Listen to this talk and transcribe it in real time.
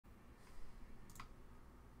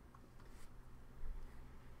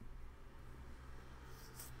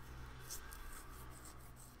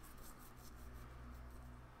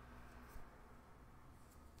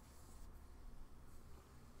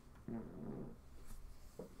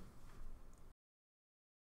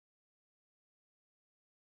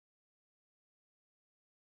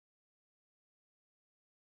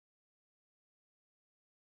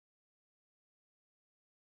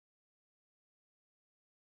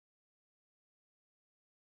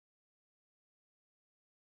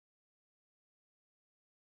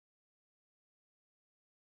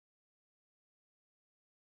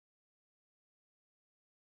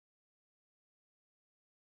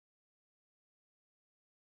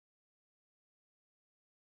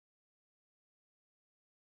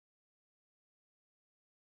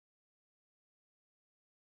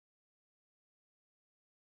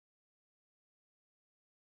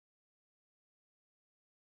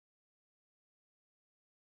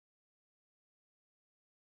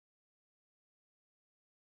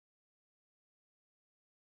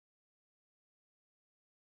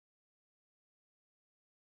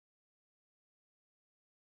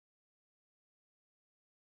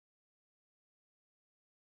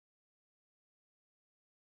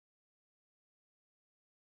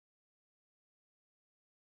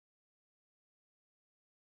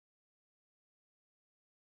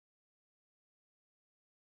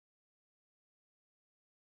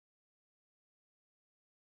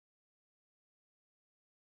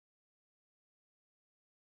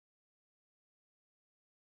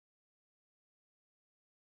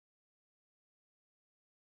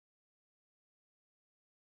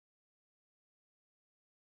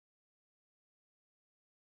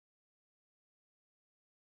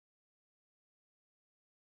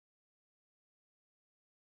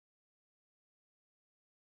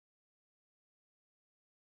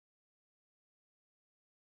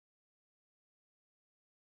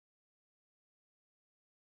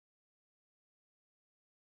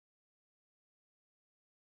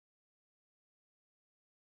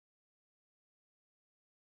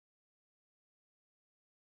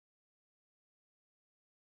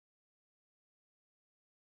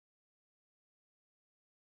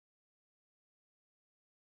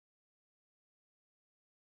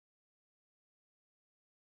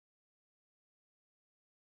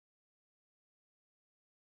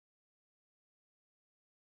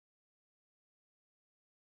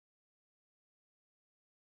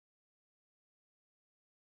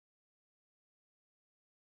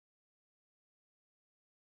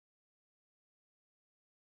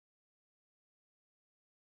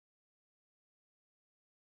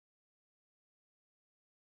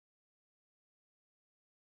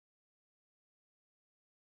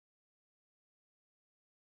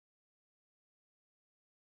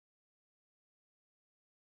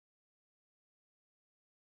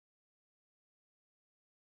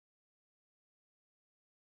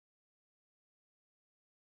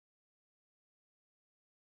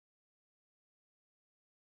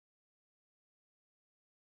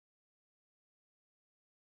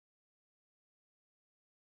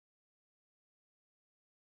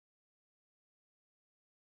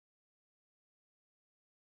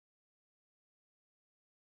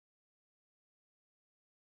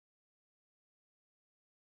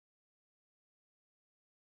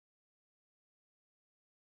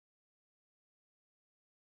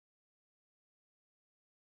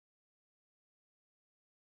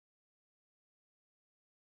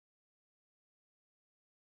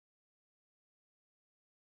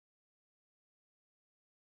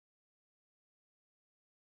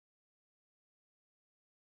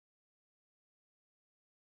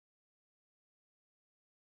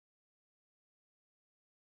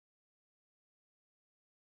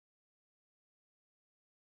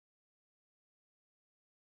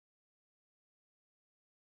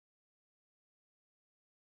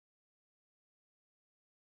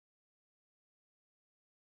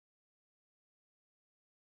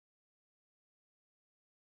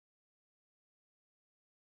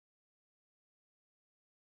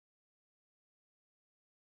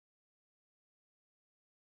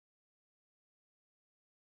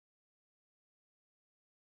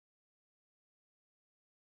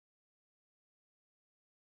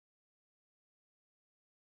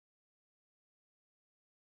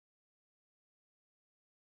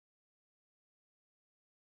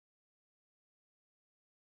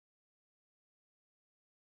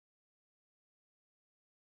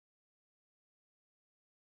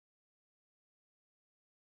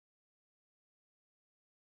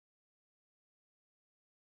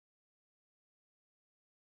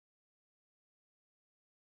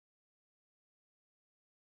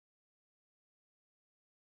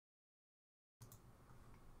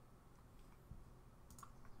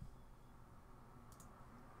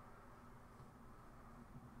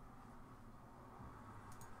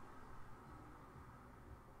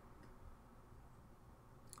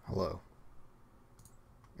Hello.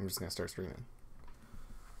 I'm just gonna start streaming.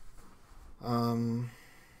 Oh. I'm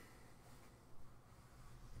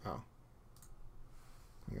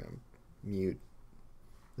gonna mute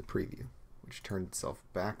the preview, which turned itself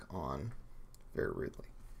back on very rudely.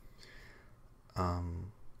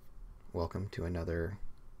 Welcome to another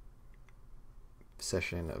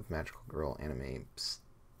session of Magical Girl anime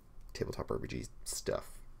tabletop RPG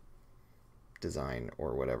stuff, design,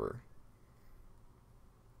 or whatever.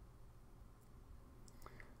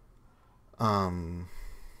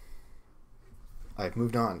 I've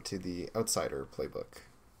moved on to the Outsider playbook,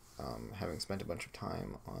 having spent a bunch of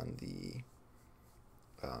time on the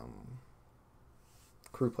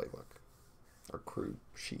crew playbook, or crew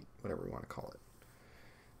sheet, whatever you want to call it.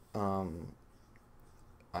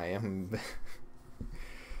 I am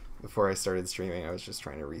before I started streaming, I was just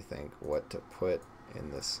trying to rethink what to put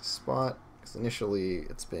in this spot, because initially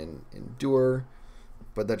it's been endure,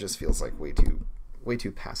 but that just feels like way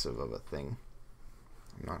too passive of a thing.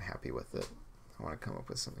 I'm not happy with it. I want to come up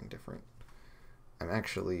with something different. I'm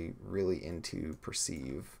actually really into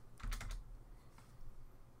perceive,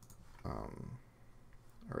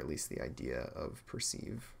 or at least the idea of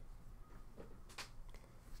perceive.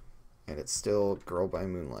 And it's still Girl by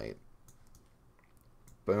Moonlight.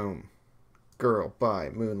 Boom. Girl by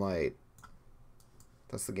Moonlight.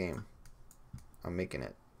 That's the game. I'm making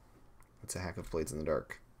it. It's a hack of Blades in the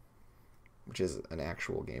Dark, which is an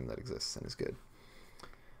actual game that exists and is good.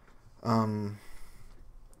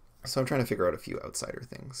 So I'm trying to figure out a few outsider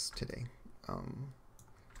things today.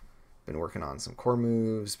 Been working on some core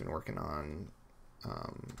moves, been working on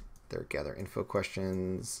their gather info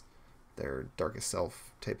questions, their darkest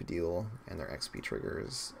self type of deal, and their XP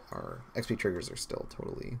triggers are still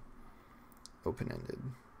totally open-ended.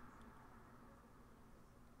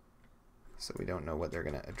 So we don't know what they're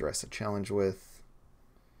going to address a challenge with.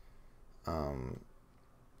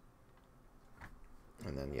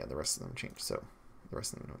 And then, yeah, the rest of them change. So the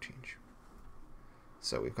rest of them don't change.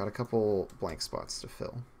 So we've got a couple blank spots to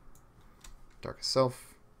fill. Darkest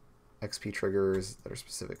Self, XP triggers that are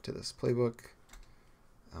specific to this playbook.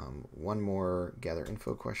 One more gather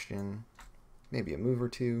info question, maybe a move or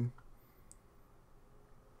two.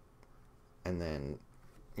 And then,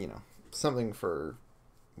 something for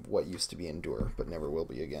what used to be endure, but never will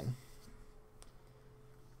be again.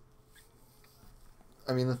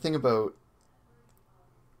 I mean, the thing about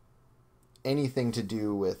anything to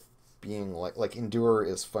do with being like endure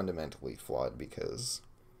is fundamentally flawed because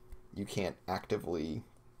you can't actively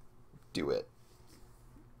do it.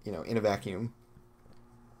 In a vacuum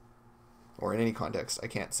or in any context, I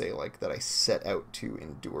can't say like that I set out to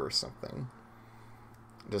endure something.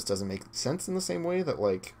 It just doesn't make sense in the same way that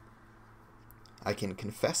like I can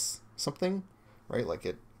confess something, right? Like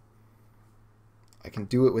I can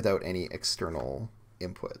do it without any external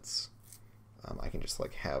inputs. I can just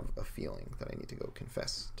like have a feeling that I need to go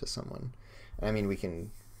confess to someone. And I mean, we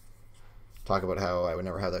can talk about how I would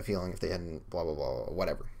never have that feeling if they hadn't blah, blah, blah,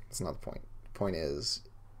 whatever. It's not the point. The point is,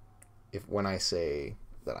 when I say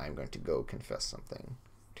that I'm going to go confess something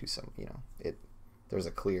to there's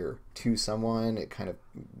a clear to someone, it kind of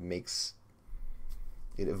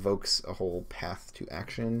it evokes a whole path to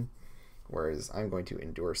action. Whereas I'm going to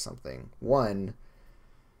endure something. One,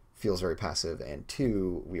 feels very passive, and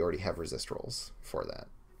two, we already have resist rolls for that,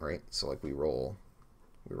 right? So like we roll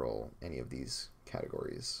any of these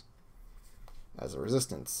categories as a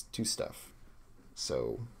resistance to stuff.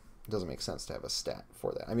 So it doesn't make sense to have a stat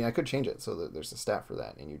for that. I mean, I could change it so that there's a stat for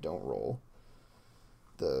that and you don't roll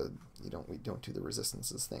we don't do the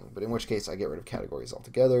resistances thing. But in which case I get rid of categories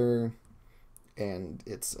altogether, and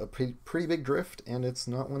it's a pretty big drift, and it's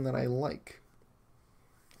not one that I like.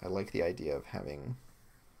 I like the idea of having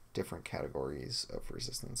different categories of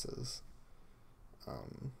resistances,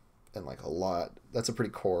 and like that's a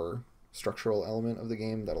pretty core structural element of the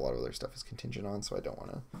game that a lot of other stuff is contingent on, so I don't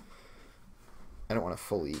want to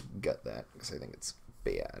fully gut that because I think it's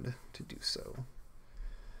bad to do so.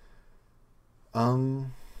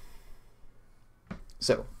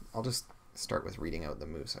 So I'll just start with reading out the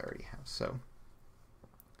moves I already have. So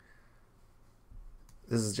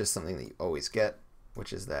this is just something that you always get,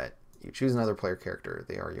 which is that you choose another player character.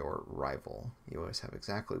 They are your rival. You always have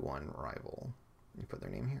exactly one rival. You put their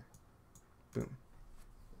name here. Boom.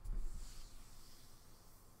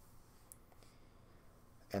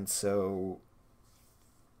 And so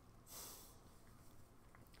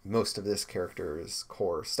most of this character's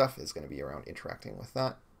core stuff is going to be around interacting with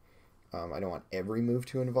that. I don't want every move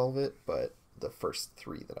to involve it, but the first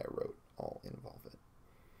three that I wrote all involve it.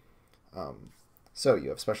 So you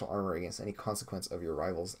have special armor against any consequence of your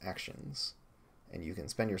rival's actions. and you can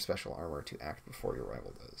spend your special armor to act before your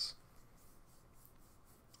rival does.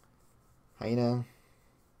 Hyena,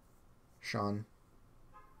 Sean,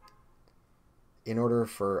 in order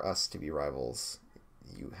for us to be rivals,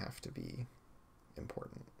 you have to be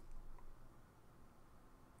important.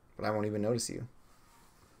 But I won't even notice you.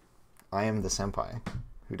 I am the senpai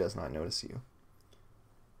who does not notice you.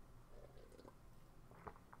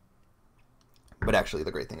 But actually,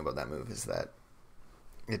 the great thing about that move is that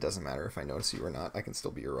it doesn't matter if I notice you or not. I can still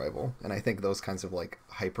be your rival. And I think those kinds of like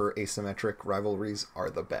hyper asymmetric rivalries are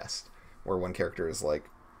the best, where one character is like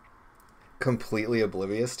completely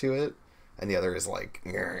oblivious to it and the other is like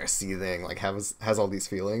seething, like has all these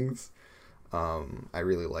feelings. I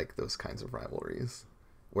really like those kinds of rivalries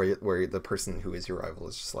where the person who is your rival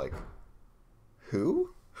is just like, who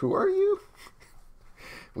are you?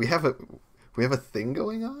 we have a thing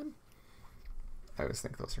going on. I always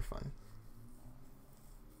think those are fun.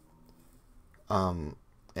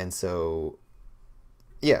 And so,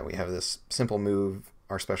 yeah, we have this simple move.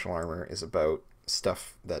 Our special armor is about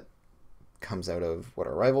stuff that comes out of what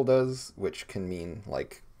our rival does, which can mean,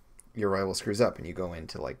 like, your rival screws up and you go in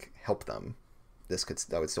to, like, help them.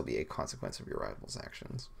 That would still be a consequence of your rival's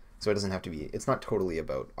actions. So it doesn't have to be, it's not totally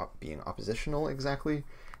about being oppositional exactly.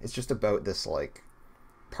 It's just about this, like,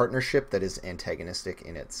 partnership that is antagonistic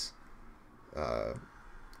in its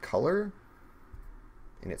color,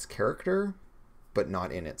 in its character, but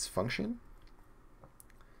not in its function.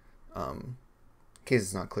 In case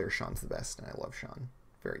it's not clear, Sean's the best, and I love Sean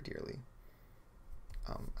very dearly.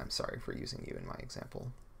 I'm sorry for using you in my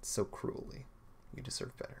example so cruelly. You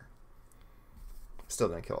deserve better. Still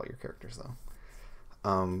gonna kill all your characters,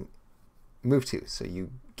 though. Move 2. So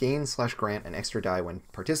you gain/grant an extra die when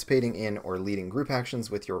participating in or leading group actions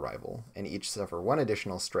with your rival, and each suffer 1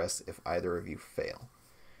 additional stress if either of you fail.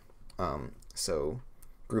 So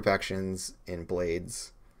group actions in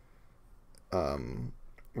Blades,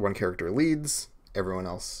 one character leads, everyone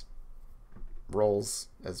else rolls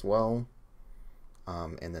as well,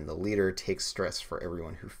 and then the leader takes stress for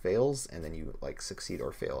everyone who fails, and then you like succeed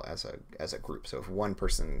or fail as a group. So if one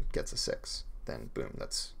person gets a 6, then boom,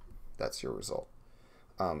 that's your result.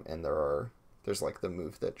 And there's like the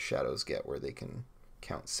move that shadows get where they can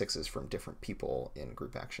count 6s from different people in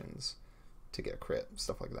group actions to get crit,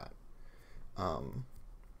 stuff like that.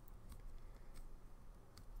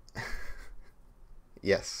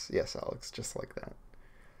 Yes, Alex, just like that.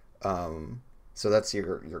 So that's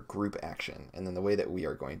your group action. And then the way that we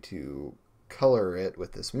are going to color it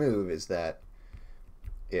with this move is that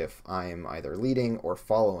if I'm either leading or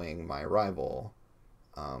following my rival,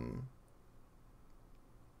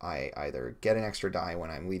 I either get an extra die when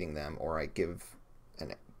I'm leading them, or I give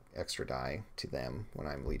an extra die to them when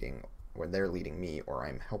they're leading me, or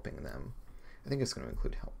I'm helping them. I think it's going to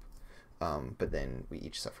include help. But then we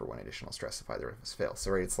each suffer 1 additional stress if either of us fail.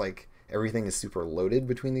 So right, it's like everything is super loaded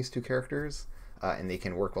between these two characters, and they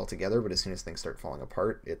can work well together, but as soon as things start falling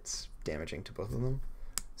apart, it's damaging to both of them.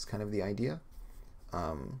 It's kind of the idea.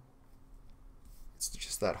 It's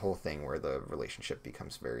just that whole thing where the relationship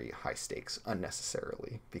becomes very high stakes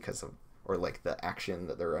unnecessarily or like the action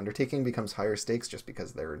that they're undertaking becomes higher stakes just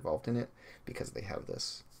because they're involved in it, because they have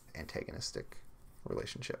this antagonistic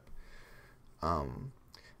relationship.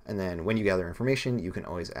 And then when you gather information, you can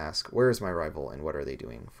always ask, where is my rival and what are they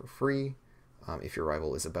doing for free? If your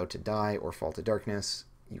rival is about to die or fall to darkness,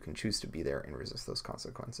 you can choose to be there and resist those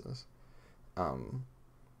consequences.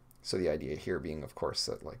 So the idea here being, of course,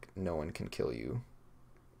 that like no one can kill you.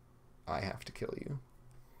 I have to kill you.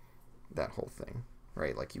 That whole thing,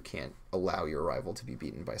 right? Like you can't allow your rival to be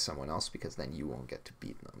beaten by someone else because then you won't get to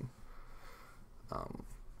beat them.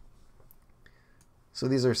 So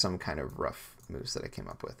these are some kind of rough moves that I came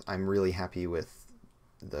up with. I'm really happy with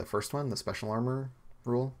the first one, the special armor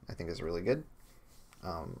rule. I think is really good.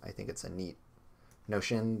 I think it's a neat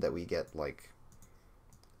notion that we get like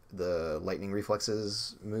the lightning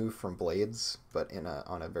reflexes move from Blades, but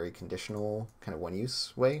on a very conditional kind of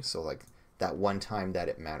one-use way. So like that one time that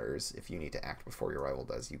it matters, if you need to act before your rival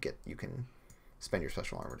does, you can spend your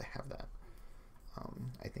special armor to have that.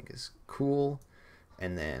 I think is cool.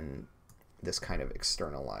 And then this kind of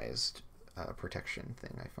externalized protection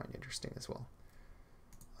thing I find interesting as well.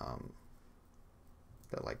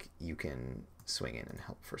 That like you can swing in and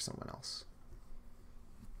help for someone else,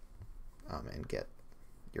 and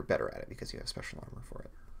you're better at it because you have special armor for it.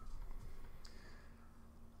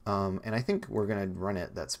 And I think we're gonna run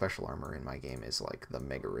it that special armor in my game is like the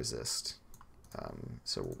mega resist.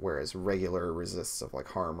 So whereas regular resists of like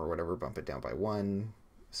harm or whatever bump it down by 1.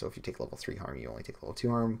 So if you take level 3 harm, you only take level 2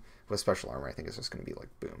 harm. With special armor, I think it's just going to be like,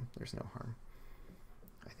 boom, there's no harm.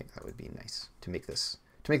 I think that would be nice to make this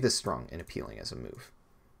strong and appealing as a move.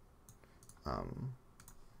 And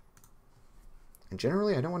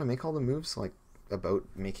generally, I don't want to make all the moves like about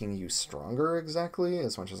making you stronger exactly,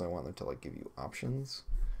 as much as I want them to like give you options.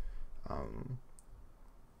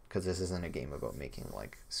 Because this isn't a game about making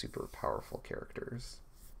like super powerful characters,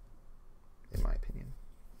 in my opinion,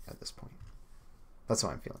 at this point. That's how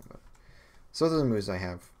I'm feeling about it. So those are the moves I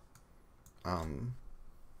have.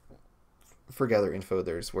 For gather info,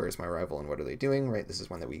 there's where is my rival and what are they doing, right? This is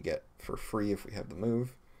one that we get for free if we have the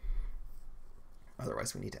move.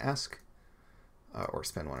 Otherwise, we need to ask or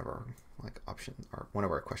spend one of our like options or one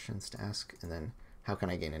of our questions to ask. And then, how can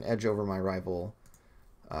I gain an edge over my rival?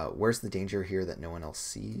 Where's the danger here that no one else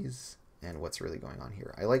sees? And what's really going on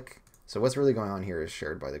here? So what's really going on here is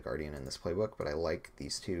shared by the Guardian in this playbook, but I like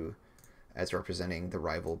these two as representing the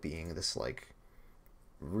rival being this like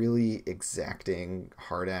really exacting,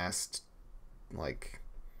 hard-assed, like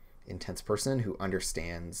intense person who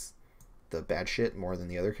understands the bad shit more than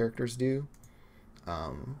the other characters do.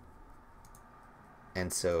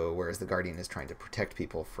 And so whereas the Guardian is trying to protect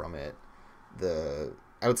people from it, the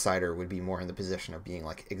outsider would be more in the position of being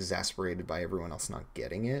like exasperated by everyone else not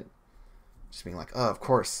getting it, just being like, oh, of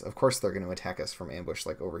course they're going to attack us from ambush,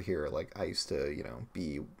 like over here, like I used to, you know,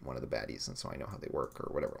 be one of the baddies and so I know how they work,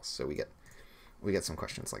 or whatever else. So we get some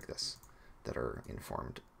questions like this that are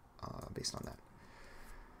informed based on that.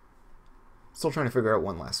 Still trying to figure out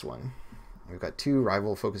one last one. We've got two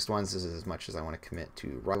rival focused ones. This is as much as I want to commit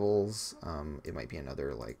to rivals. It might be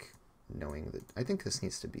another like knowing that I think this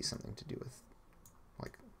needs to be something to do with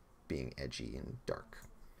like being edgy and dark.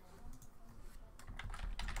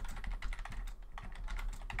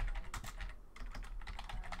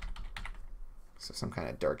 So some kind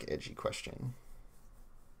of dark, edgy question.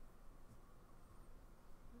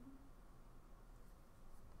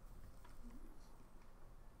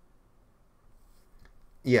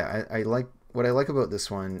 Yeah, I like what I like about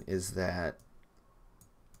this one is that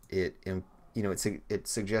it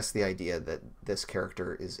suggests the idea that this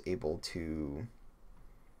character is able to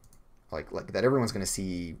like that everyone's going to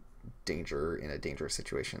see danger in a dangerous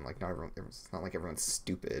situation. Like it's not like everyone's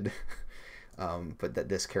stupid, but that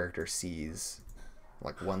this character sees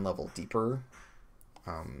like one level deeper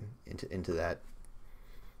into that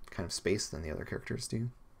kind of space than the other characters do,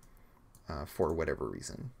 for whatever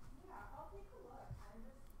reason.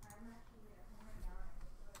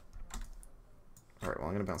 All right, well,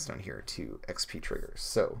 I'm going to bounce down here to XP triggers.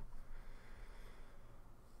 So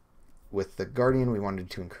with the Guardian, we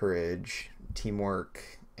wanted to encourage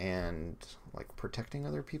teamwork and like protecting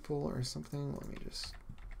other people or something.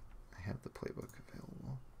 I have the playbook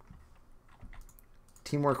available.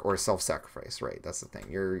 Teamwork or self-sacrifice, right? That's the thing.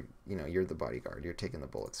 You're the bodyguard. You're taking the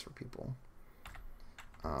bullets for people.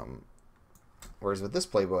 Whereas with this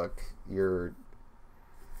playbook, you're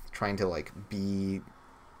trying to like be...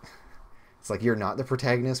 It's like you're not the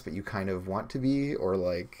protagonist, but you kind of want to be, or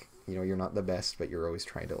like, you know, you're not the best, but you're always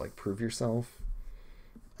trying to like prove yourself.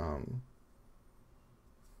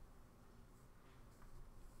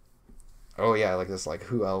 Oh yeah, like this, like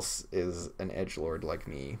who else is an edgelord like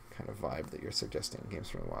me kind of vibe that you're suggesting in Games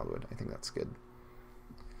from the Wildwood. I think that's good.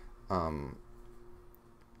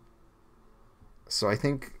 So I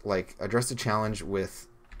think like address a challenge with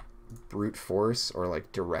brute force or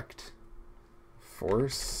like direct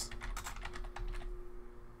force.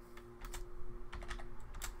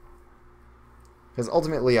 Because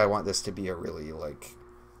ultimately I want this to be a really like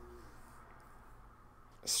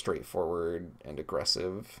straightforward and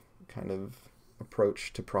aggressive kind of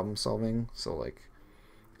approach to problem solving. So like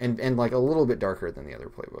and like a little bit darker than the other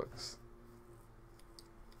playbooks.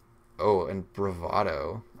 Oh, and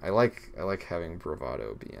bravado. I like having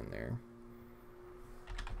bravado be in there.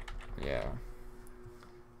 Yeah.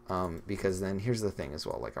 Because then here's the thing as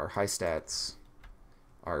well, like our high stats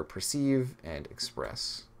are perceive and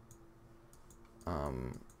express.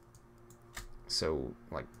 So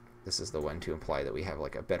like this is the one to imply that we have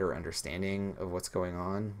like a better understanding of what's going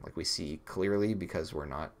on. Like we see clearly because we're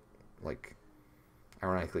not like,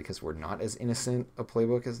 ironically, because we're not as innocent a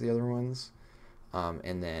playbook as the other ones.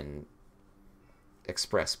 And then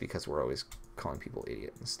express because we're always calling people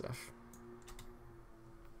idiot and stuff.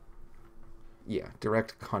 Yeah,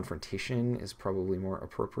 direct confrontation is probably more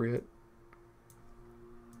appropriate.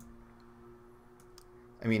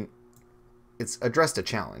 I mean, it's addressed a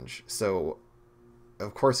challenge, so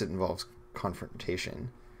of course it involves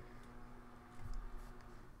confrontation.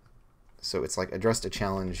 So it's like addressed a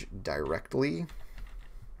challenge directly,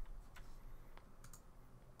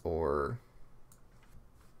 or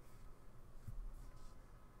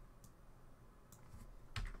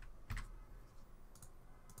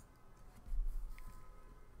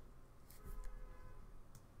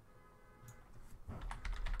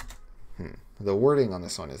The wording on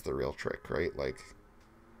this one is the real trick, right? Like,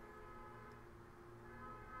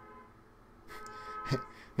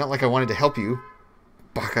 not like I wanted to help you,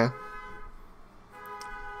 baka.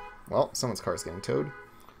 Well, someone's car is getting towed.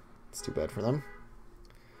 It's too bad for them.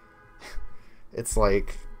 It's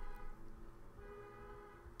like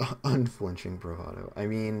unflinching bravado. I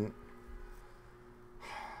mean,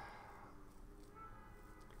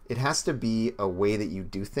 it has to be a way that you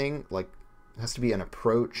do things. Like, it has to be an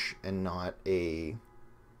approach and not a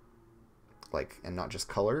and not just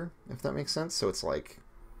color, if that makes sense. So it's like,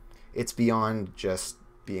 it's beyond just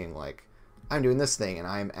being like, I'm doing this thing and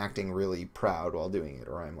I'm acting really proud while doing it,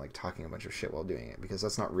 or I'm like talking a bunch of shit while doing it, because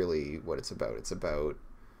that's not really what it's about. It's about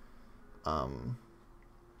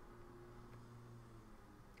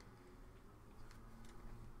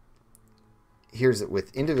here's it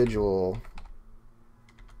with individual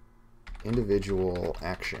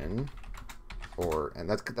action, and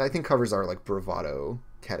that's, I think, covers our like bravado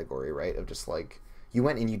category, right? Of just like, you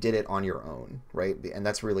went and you did it on your own, right? And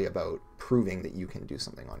that's really about proving that you can do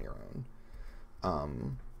something on your own.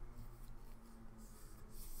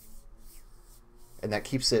 And that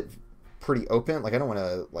keeps it pretty open. Like, I don't want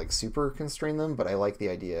to like super constrain them, but I like the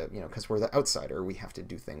idea, because we're the outsider, we have to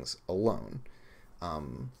do things alone.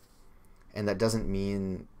 And that doesn't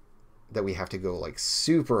mean that we have to go like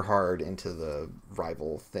super hard into the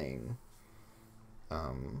rival thing.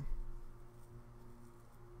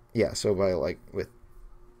 Yeah, so by like with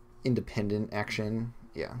independent action,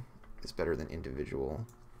 yeah, is better than individual.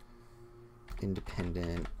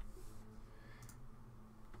 Independent.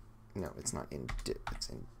 No, it's not it's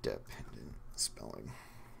independent spelling.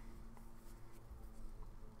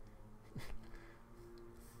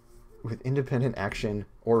 With independent action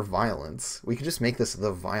or violence, we could just make this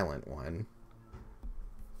the violent one.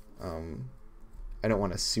 I don't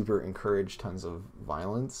want to super encourage tons of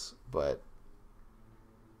violence, but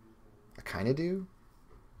I kind of do.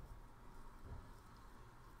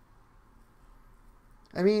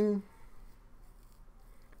 I mean,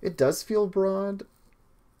 it does feel broad,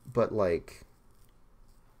 but like,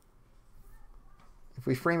 if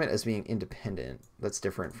we frame it as being independent, that's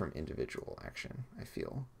different from individual action, I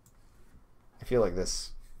feel. I feel like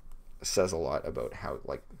this says a lot about how,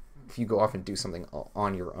 like, if you go off and do something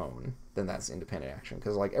on your own, then that's independent action.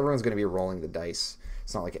 Because, like, everyone's going to be rolling the dice.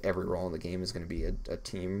 It's not like every roll in the game is going to be a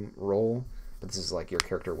team roll. But this is like your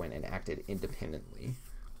character went and acted independently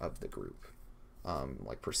of the group.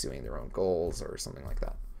 Like pursuing their own goals or something like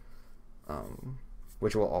that.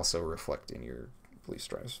 Which will also reflect in your police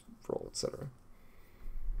drives roll, etc.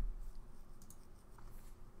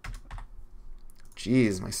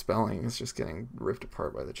 Jeez, my spelling is just getting ripped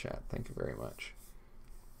apart by the chat. Thank you very much.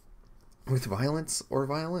 With violence or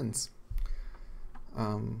violins.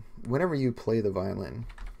 Whenever you play the violin,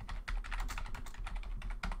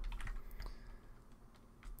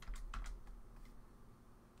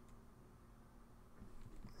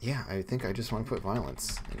 yeah, I think I just want to put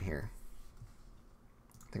violence in here.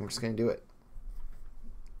 I think we're just going to do it.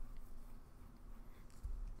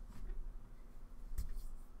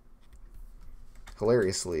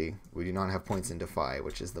 Hilariously, we do not have points in Defy,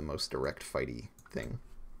 which is the most direct fighty thing.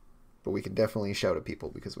 But we can definitely shout at people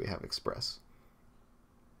because we have Express.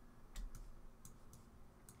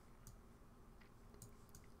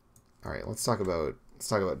 All right, let's talk about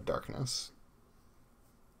darkness.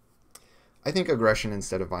 I think aggression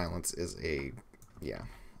instead of violence is I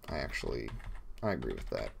agree with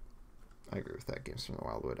that. I agree with that, Games from the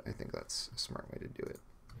Wildwood. I think that's a smart way to do it.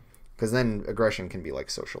 Because then aggression can be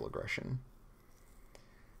like social aggression.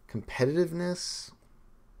 Competitiveness,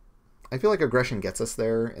 I feel like aggression gets us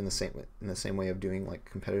there in the same way of doing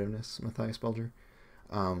like competitiveness, Matthias Belger.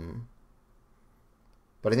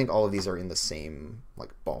 But I think all of these are in the same like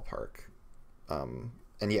ballpark. And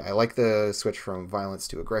yeah, I like the switch from violence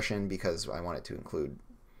to aggression because I want it to include,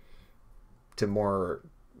 to more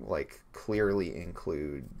like clearly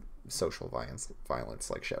include social violence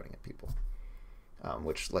like shouting at people,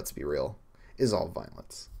 which, let's be real, is all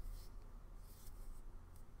violence.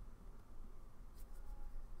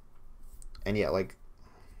 And yeah, like,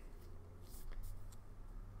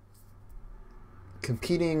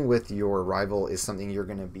 competing with your rival is something you're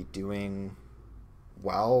going to be doing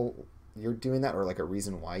while you're doing that, or like a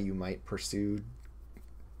reason why you might pursue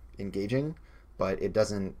engaging, but it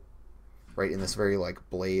doesn't, right, in this very like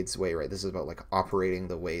Blades way, right? This is about like operating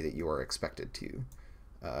the way that you are expected to,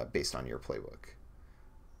 based on your playbook.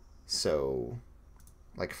 So,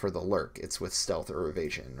 like for the lurk, it's with stealth or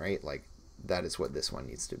evasion, right? Like that is what this one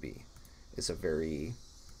needs to be. It's very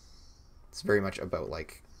much about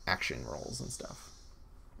like action rolls and stuff.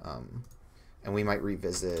 And we might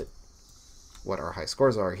revisit what our high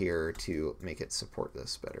scores are here to make it support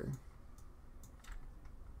this better.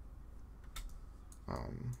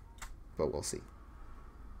 But we'll see.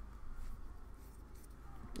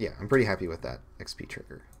 Yeah, I'm pretty happy with that XP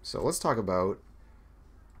trigger. So let's talk about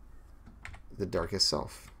the Darkest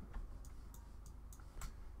Self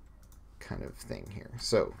kind of thing here.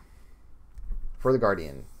 So for the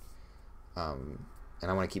Guardian, and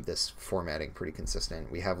I want to keep this formatting pretty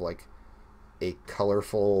consistent, we have like a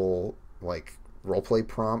colorful like roleplay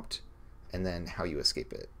prompt and then how you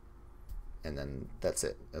escape it. And then that's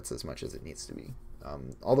it. That's as much as it needs to be.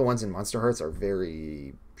 All the ones in Monster Hearts are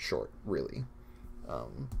very short, really.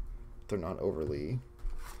 They're not overly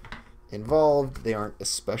involved. They aren't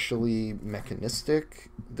especially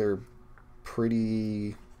mechanistic. They're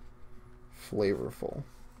pretty flavorful,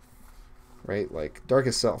 right? Like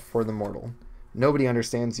Darkest Self, for the mortal. Nobody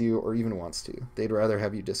understands you or even wants to. They'd rather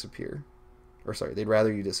have you disappear. Or sorry, they'd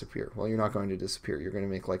rather you disappear. Well, you're not going to disappear. You're going to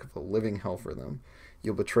make life a living hell for them.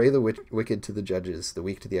 You'll betray the wicked to the judges, the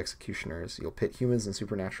weak to the executioners. You'll pit humans and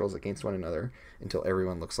supernaturals against one another until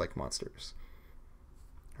everyone looks like monsters.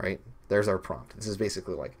 Right? There's our prompt. This is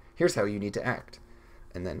basically like, here's how you need to act.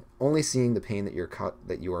 And then only seeing the pain that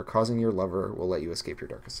you are causing your lover will let you escape your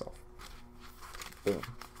darkest self. Boom.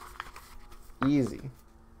 Easy.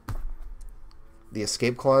 The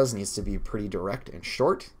escape clause needs to be pretty direct and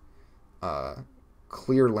short.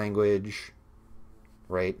 Clear language,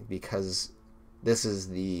 right? Because this is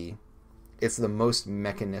it's the most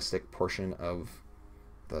mechanistic portion of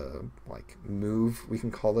the like move, we can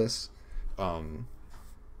call this,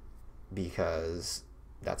 because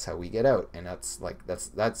that's how we get out, and that's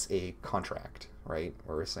a contract, right?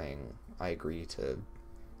 Where we're saying I agree to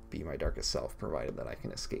be my darkest self provided that I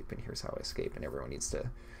can escape, and here's how I escape, and everyone needs to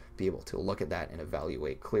be able to look at that and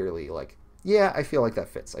evaluate clearly, like, yeah, I feel like that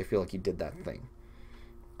fits. I feel like you did that thing.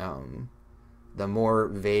 The more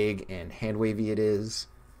vague and hand-wavy it is,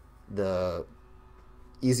 the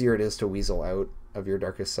easier it is to weasel out of your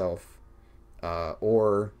darkest self,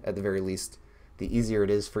 or at the very least, the easier it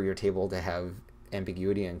is for your table to have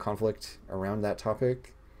ambiguity and conflict around that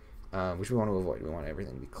topic, which we want to avoid. We want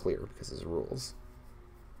everything to be clear because there's rules.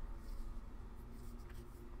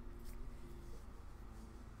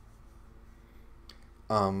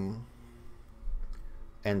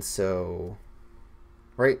 And so,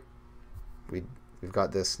 right, we've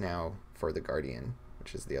got this now for the Guardian,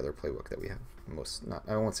 which is the other playbook that we have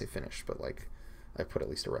I won't say finished, but like I've put at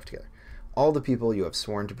least a rough together. All the people you have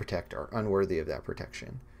sworn to protect are unworthy of that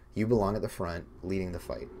protection. You belong at the front, leading the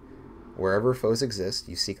fight. Wherever foes exist,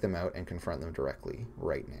 you seek them out and confront them directly,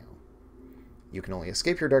 right now. You can only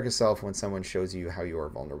escape your darkest self when someone shows you how you are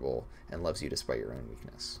vulnerable and loves you despite your own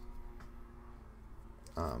weakness.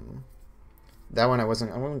 That one I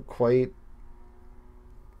wasn't quite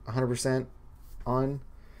 100% on,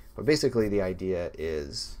 but basically the idea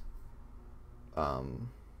is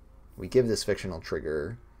we give this fictional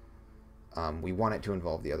trigger, we want it to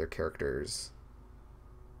involve the other characters,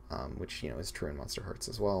 which, is true in Monster Hearts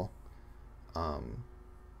as well,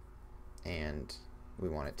 and we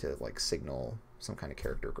want it to like signal some kind of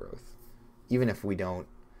character growth, even if we don't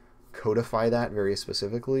codify that very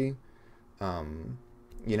specifically.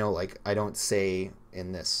 Like I don't say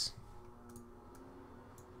in this,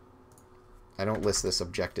 I don't list this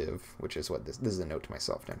objective, which is what this is a note to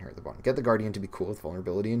myself down here at the bottom. Get the Guardian to be cool with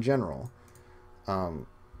vulnerability in general.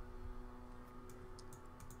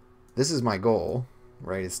 This is my goal,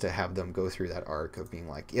 right? Is to have them go through that arc of being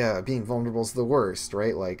like, yeah, being vulnerable is the worst,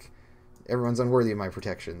 right? Like, everyone's unworthy of my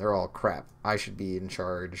protection. They're all crap. I should be in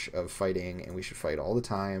charge of fighting, and we should fight all the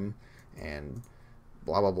time, and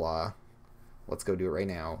blah, blah, blah. Let's go do it right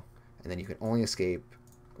now. And then you can only escape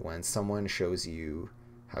when someone shows you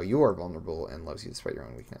how you are vulnerable and loves you despite your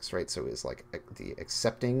own weakness, right? So it's like the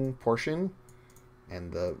accepting portion and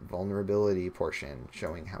the vulnerability portion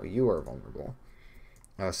showing how you are vulnerable.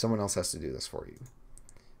 Someone else has to do this for you.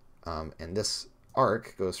 And this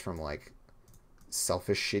arc goes from like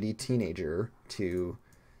selfish, shitty teenager to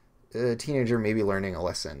a teenager maybe learning a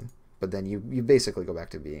lesson. But then you basically go back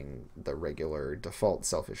to being the regular default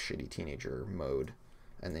selfish, shitty teenager mode,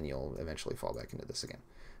 and then you'll eventually fall back into this again.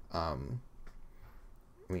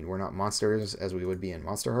 We're not monsters as we would be in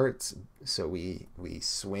Monster Hearts, so we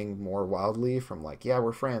swing more wildly from like, yeah,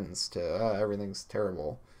 we're friends, to everything's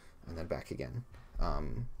terrible, and then back again.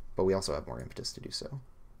 But we also have more impetus to do so.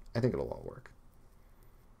 I think it'll all work.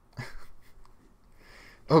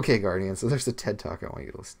 Okay, Guardian, so there's a TED Talk I want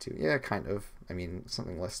you to listen to. Yeah, kind of.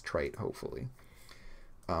 Something less trite, hopefully.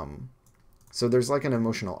 So there's like an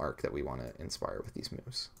emotional arc that we want to inspire with these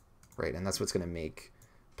moves, right? And that's what's going to make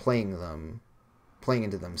playing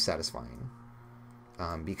into them satisfying.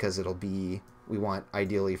 because it'll be, we want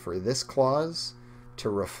ideally for this clause to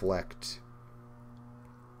reflect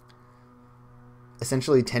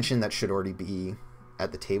essentially tension that should already be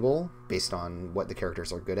at the table based on what the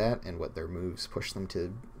characters are good at and what their moves push them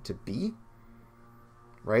to be.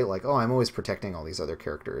 Right? Like, oh, I'm always protecting all these other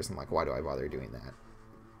characters, and like, why do I bother doing that?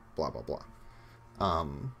 Blah, blah, blah.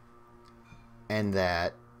 And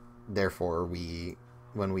that, therefore,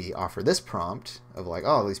 when we offer this prompt of like,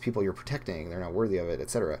 oh, these people you're protecting, they're not worthy of it,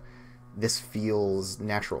 etc., this feels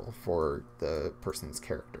natural for the person's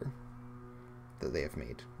character that they have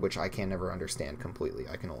made, which I can never understand completely.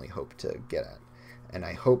 I can only hope to get at. And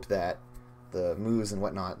I hope that the moves and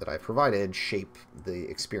whatnot that I provided shape the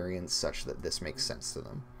experience such that this makes sense to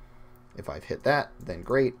them. If I've hit that, then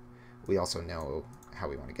great. We also know how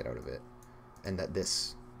we want to get out of it. And that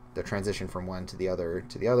the transition from one to the other,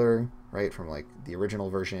 right? From like the original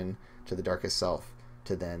version to the darkest self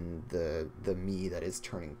to then the me that is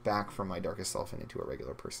turning back from my darkest self and into a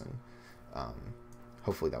regular person.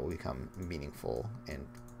 Hopefully that will become meaningful and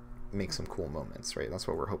make some cool moments, right? That's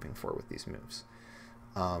what we're hoping for with these moves.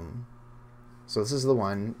 So this is the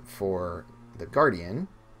one for the Guardian.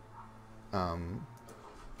 Now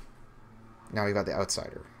we've got the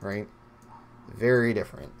Outsider, right? Very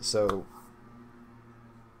different. So,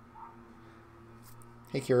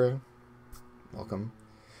 hey Kira, welcome.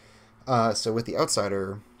 So with the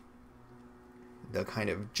Outsider, the kind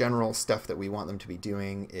of general stuff that we want them to be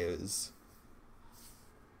doing is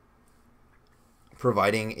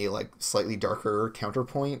providing a like slightly darker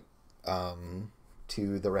counterpoint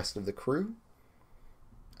to the rest of the crew,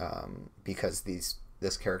 because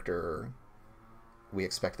this character, we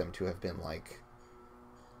expect them to have been like,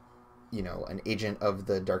 you know, an agent of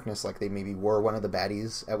the darkness, like they maybe were one of the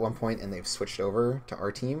baddies at one point and they've switched over to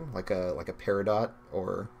our team, like a Peridot,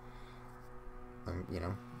 or you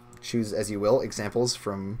know, choose as you will examples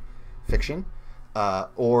from fiction,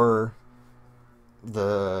 or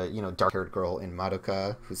the, you know, dark-haired girl in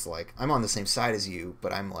Madoka who's like, I'm on the same side as you,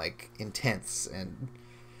 but I'm like intense and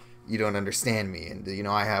you don't understand me, and you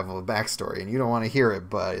know, I have a backstory and you don't want to hear it,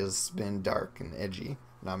 but it's been dark and edgy,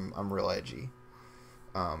 and I'm real edgy.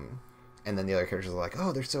 And then the other characters are like,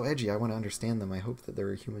 oh, they're so edgy, I want to understand them, I hope that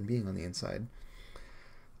they're a human being on the inside.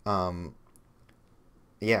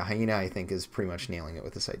 Yeah, Hyena, I think, is pretty much nailing it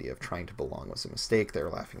with this idea of trying to belong was a mistake,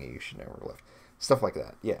 they're laughing at you, should never live. Stuff like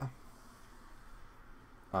that, yeah.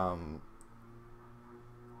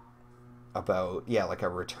 About, yeah, like a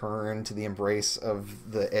return to the embrace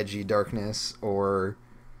of the edgy darkness, or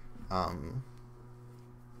a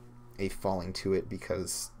falling to it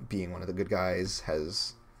because being one of the good guys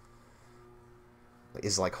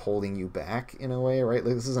is like holding you back in a way, right?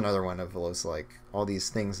 Like, this is another one of those, like, all these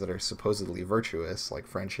things that are supposedly virtuous, like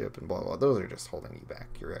friendship and blah blah, those are just holding you back.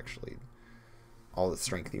 You're actually, all the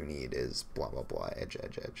strength you need is blah blah blah, edge.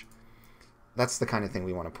 That's the kind of thing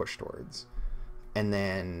we want to push towards. And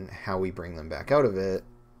then how we bring them back out of it,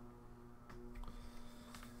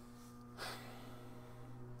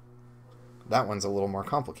 that one's a little more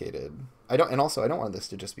complicated. I don't want this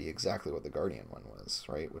to just be exactly what the Guardian one was,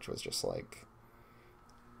 right? Which was just like,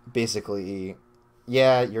 basically,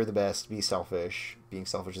 yeah, you're the best, be selfish. Being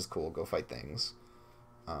selfish is cool, go fight things.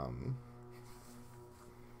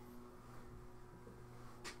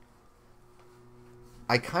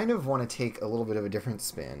 I kind of want to take a little bit of a different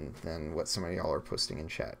spin than what some of y'all are posting in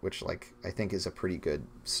chat, which, like, I think is a pretty good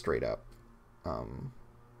straight up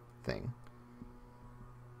thing.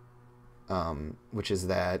 Which is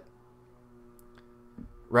that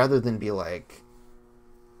rather than be like,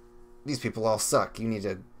 these people all suck, you need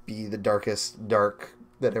to be the darkest dark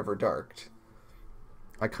that ever darked,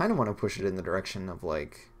 I kind of want to push it in the direction of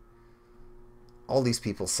like, all these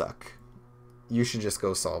people suck, you should just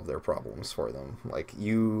go solve their problems for them. Like,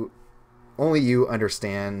 only you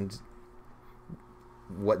understand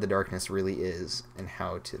what the darkness really is and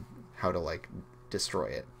how to like destroy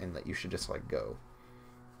it, and that you should just like go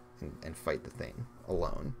and fight the thing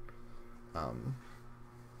alone,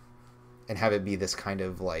 and have it be this kind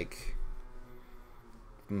of like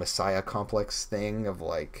messiah complex thing of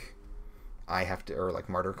like, I have to, or like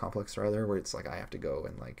martyr complex rather, where it's like, I have to go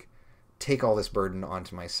and like take all this burden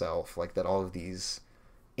onto myself, like that all of these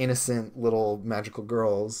innocent little magical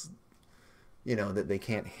girls, you know, that they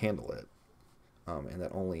can't handle it, and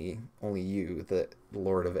that only you, the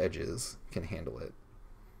Lord of Edges, can handle it.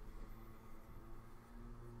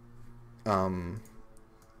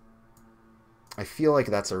 I feel like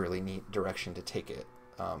that's a really neat direction to take it,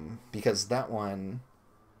 because that one,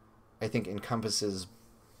 I think, encompasses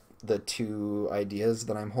the two ideas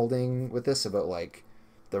that I'm holding with this about like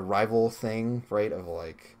the rival thing, right? Of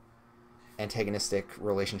like antagonistic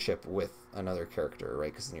relationship with another character,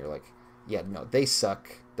 right? Because then you're like, yeah, no, they suck,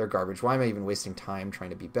 they're garbage. Why am I even wasting time trying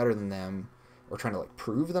to be better than them or trying to like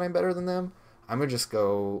prove that I'm better than them? I'm gonna just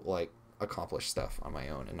go like accomplish stuff on my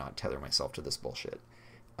own and not tether myself to this bullshit.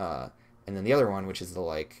 And then the other one, which is the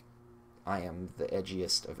like, I am the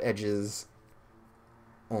edgiest of edges.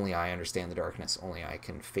 Only I understand the darkness. Only I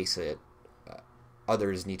can face it.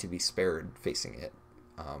 Others need to be spared facing it.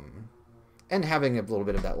 And having a little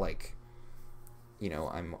bit of that like,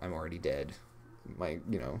 I'm already dead.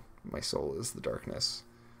 My soul is the darkness,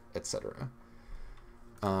 etc.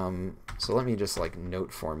 So let me just like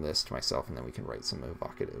note form this to myself, and then we can write some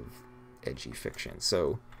evocative, edgy fiction.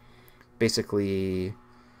 So basically,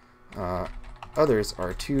 others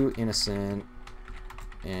are too innocent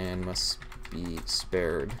and must be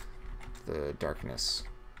spared the darkness.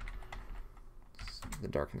 The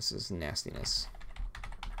darkness's nastiness.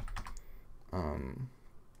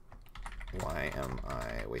 Why am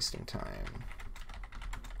I wasting time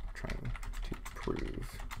trying to prove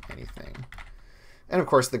anything? And of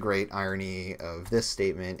course, the great irony of this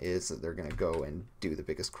statement is that they're going to go and do the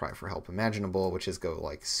biggest cry for help imaginable, which is go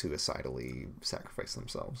like suicidally sacrifice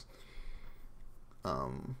themselves.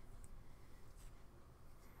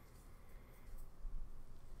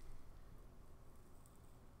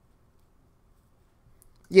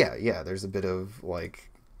 Yeah, there's a bit of like,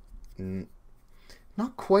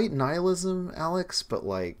 not quite nihilism, Alex, but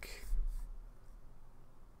like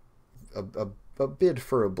a bid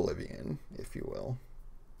for oblivion, if you will.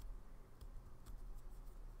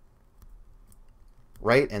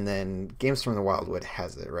 Right? And then Games from the Wildwood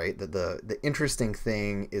has it, right? That the interesting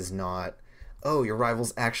thing is not, oh, your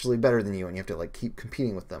rival's actually better than you and you have to like keep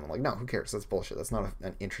competing with them. I'm like, no, who cares? That's bullshit. That's not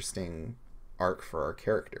an interesting arc for our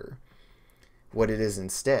character. What it is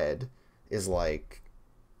instead is like,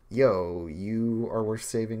 yo, you are worth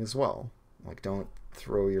saving as well. Like, don't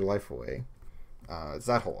throw your life away. It's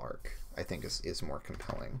that whole arc, I think, is more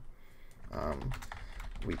compelling.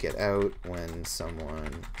 We get out when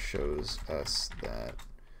someone shows us that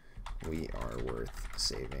we are worth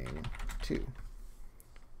saving too.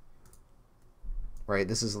 Right?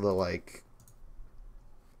 This is the like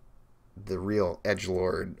the real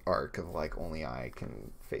edgelord arc of like, only I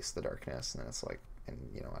can face the darkness, and then it's like, and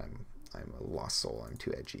I'm a lost soul, I'm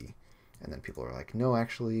too edgy. And then people are like, no,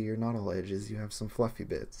 actually you're not all edges, you have some fluffy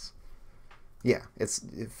bits. Yeah, it's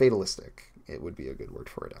fatalistic. It would be a good word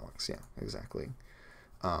for it, Alex. Yeah, exactly.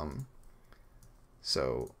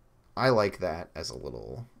 So I like that as a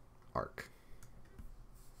little arc,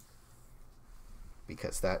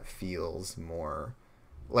 because that feels more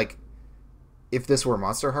like, if this were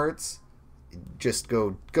Monster Hearts, just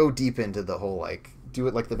go deep into the whole like, do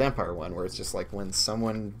it like the vampire one, where it's just like when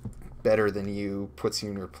someone better than you puts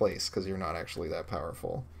you in your place because you're not actually that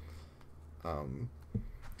powerful.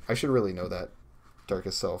 I should really know that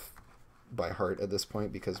Darkest Self by heart at this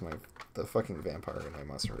point, because the fucking vampire in my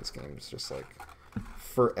Monster Hearts game is just like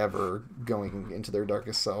forever going into their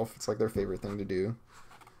darkest self. It's like their favorite thing to do,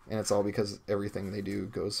 and it's all because everything they do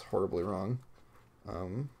goes horribly wrong.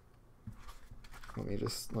 Let me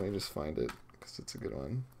just find it, because it's a good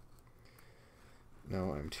one.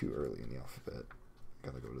 No, I'm too early in the alphabet.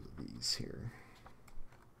 Gotta go to the V's here.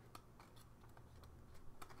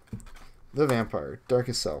 The vampire,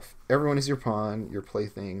 darkest self. Everyone is your pawn, your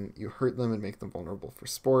plaything. You hurt them and make them vulnerable for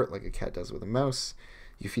sport, like a cat does with a mouse.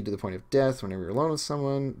 You feed to the point of death whenever you're alone with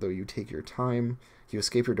someone, though you take your time. You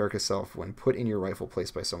escape your darkest self when put in your rightful place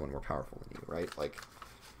by someone more powerful than you, right? Like,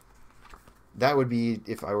 that would be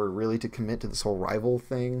if I were really to commit to this whole rival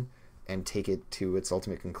thing and take it to its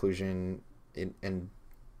ultimate conclusion and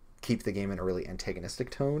keep the game in a really antagonistic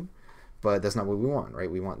tone. But that's not what we want, right?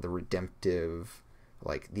 We want the redemptive,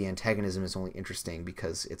 like, the antagonism is only interesting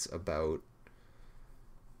because it's about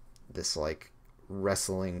this, like,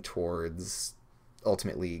 wrestling towards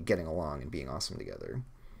ultimately getting along and being awesome together.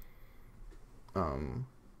 And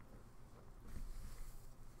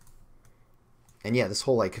yeah, this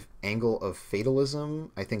whole, like, angle of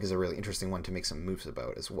fatalism, I think, is a really interesting one to make some moves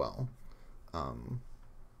about as well.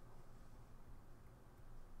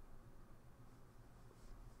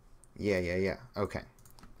 Yeah. Okay.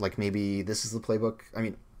 Like, maybe this is the playbook. I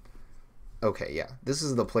mean, okay, yeah. This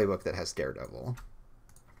is the playbook that has Daredevil.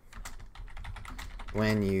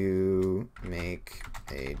 When you make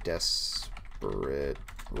a desperate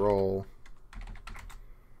roll,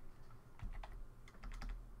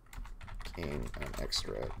 gain an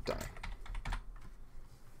extra die.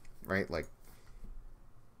 Right? Like,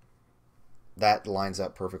 that lines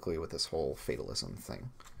up perfectly with this whole fatalism thing.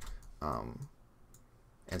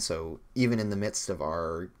 And so even in the midst of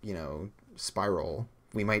our, spiral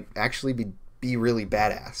we might actually be really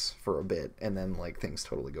badass for a bit, and then like things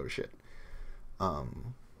totally go to shit.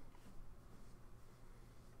 And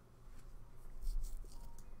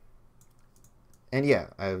yeah,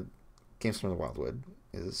 Games from the Wildwood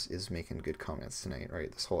is making good comments tonight,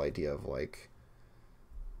 right? This whole idea of like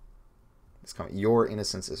this comment, your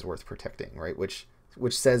innocence is worth protecting, right? Which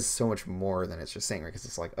says so much more than it's just saying, right? Because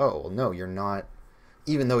it's like, oh well, no, you're not.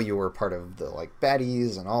 Even though you were part of the like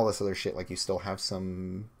baddies and all this other shit, like you still have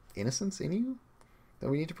some innocence in you that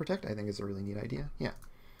we need to protect. I think is a really neat idea. Yeah.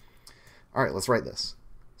 All right, let's write this.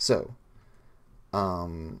 So,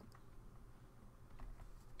 I'm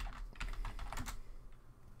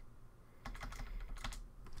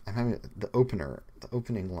having the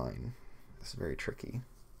opening line is very tricky.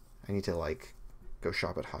 I need to like go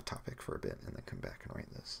shop at Hot Topic for a bit and then come back and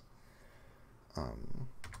write this.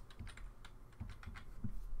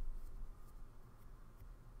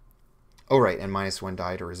 Oh, right, and -1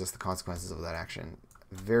 die to resist the consequences of that action.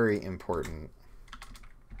 Very important.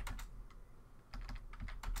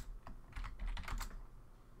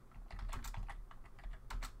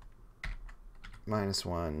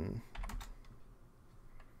 -1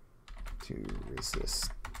 to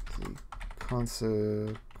resist the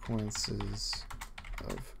consequences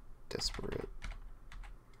of desperate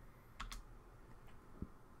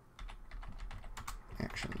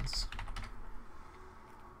actions.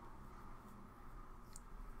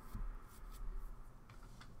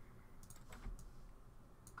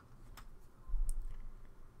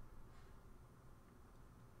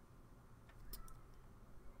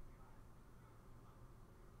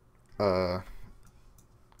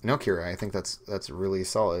 No, Kira, I think that's really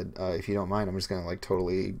solid. If you don't mind, I'm just gonna like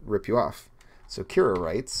totally rip you off. So Kira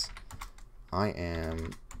writes, I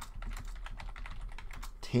am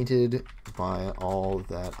tainted by all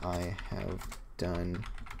that I have done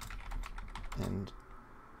and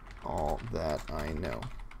all that I know.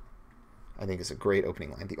 I think it's a great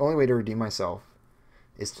opening line. The only way to redeem myself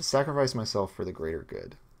is to sacrifice myself for the greater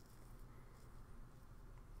good.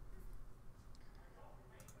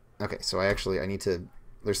 Okay, so I need to,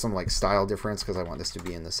 there's some like style difference because I want this to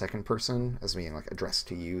be in the second person as being like addressed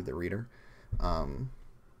to you, the reader.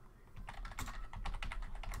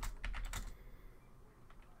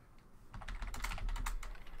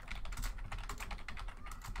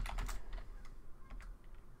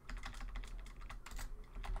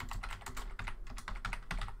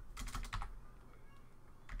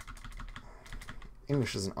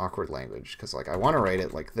 English is an awkward language because like I want to write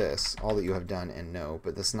it like this, all that you have done and know,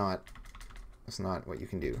 but that's not what you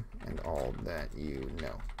can do, and all that you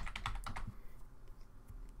know.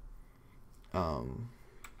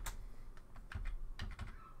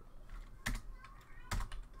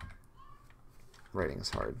 Writing is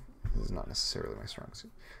hard. This is not necessarily my strong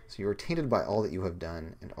suit. So you are tainted by all that you have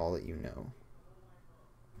done and all that you know.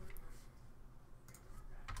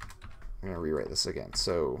 I'm going to rewrite this again.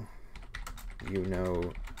 So you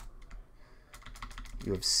know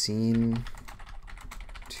you have seen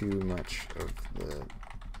too much of the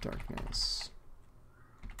darkness.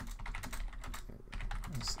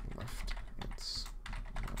 It's left its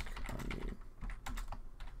mark on you.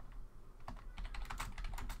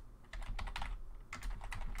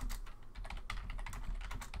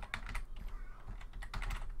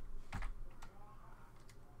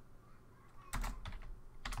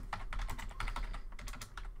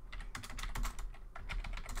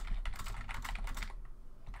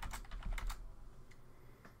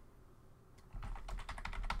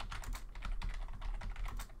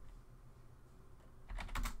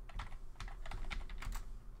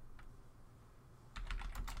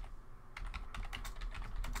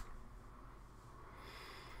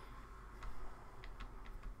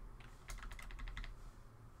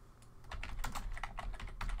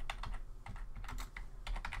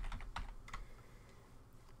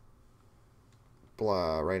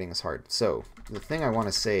 Blah, writing is hard. So the thing I want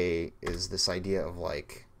to say is this idea of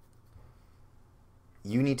like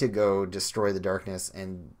you need to go destroy the darkness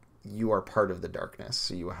and you are part of the darkness,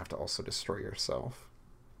 so you have to also destroy yourself.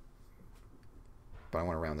 But I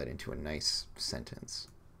want to round that into a nice sentence.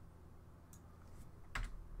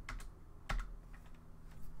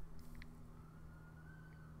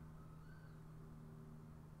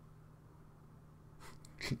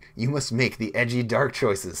 You must make the edgy, dark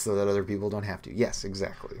choices so that other people don't have to. Yes,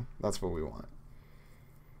 exactly. That's what we want.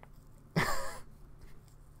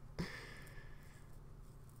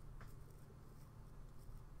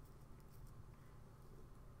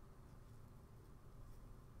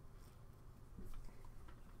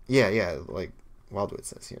 Yeah, like Wildwood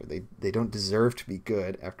says here, they don't deserve to be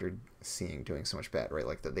good after doing so much bad, right?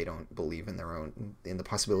 Like that they don't believe in the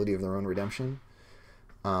possibility of their own redemption.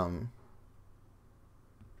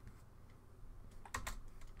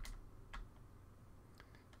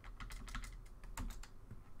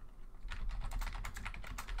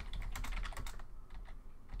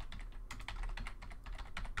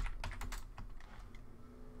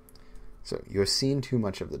 So you have seen too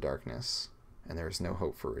much of the darkness, and there is no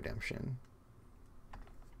hope for redemption.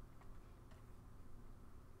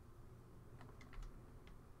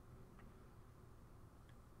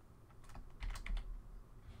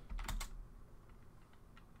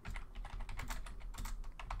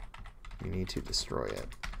 You need to destroy it.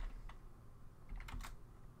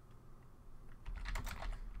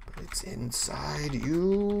 But it's inside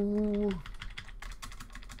you.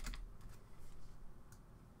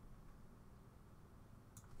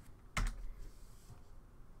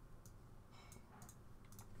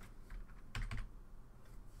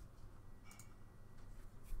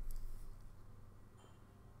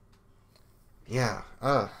 Yeah,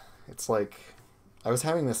 it's like I was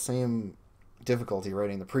having the same difficulty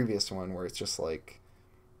writing the previous one where it's just like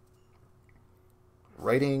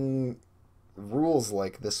writing rules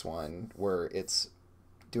like this one where it's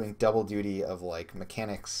doing double duty of like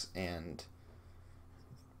mechanics and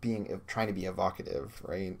trying to be evocative,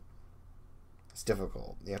 right? It's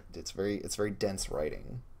difficult. Yeah, it's very dense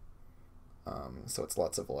writing. So it's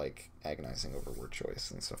lots of like agonizing over word choice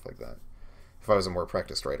and stuff like that. If I was a more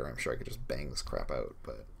practiced writer, I'm sure I could just bang this crap out,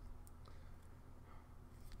 but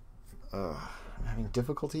I'm having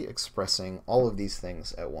difficulty expressing all of these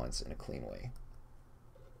things at once in a clean way.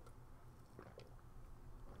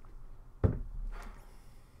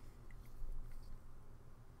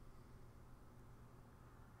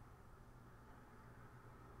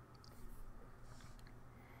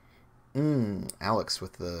 Alex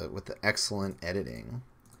with the excellent editing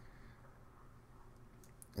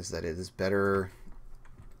is that it is better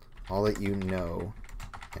all that you know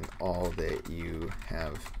and all that you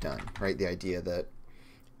have done, right? The idea that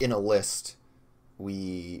in a list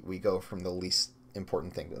we go from the least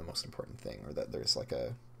important thing to the most important thing, or that there's like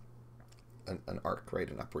an arc, right?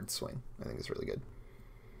 An upward swing, I think is really good.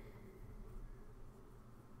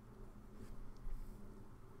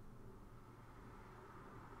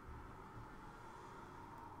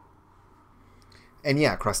 And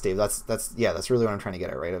yeah, Cross Dave, that's really what I'm trying to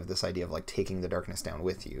get at, right? Of this idea of like taking the darkness down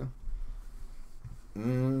with you.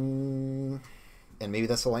 And maybe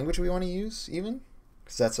that's the language we want to use, even,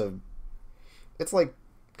 because it's like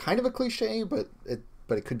kind of a cliche, but it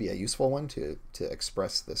could be a useful one to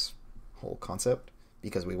express this whole concept,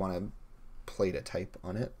 because we want to play to type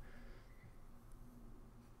on it.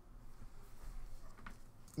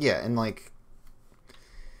 Yeah, and like,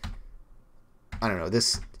 I don't know,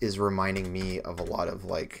 this is reminding me of a lot of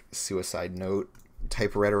like Suicide Note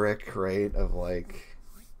type rhetoric, right? Of like,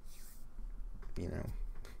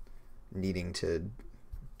 needing to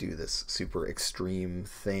do this super extreme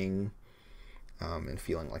thing, and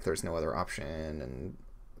feeling like there's no other option, and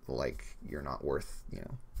like you're not worth,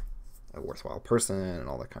 a worthwhile person, and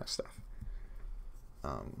all that kind of stuff.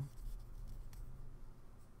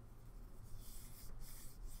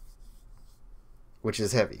 Which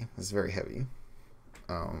is heavy. It's very heavy.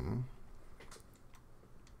 And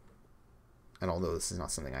although this is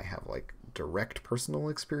not something I have like direct personal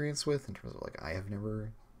experience with, in terms of like I have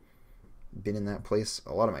never been in that place,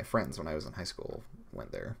 a lot of my friends when I was in high school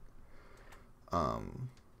went there.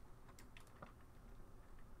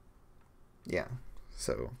 Yeah,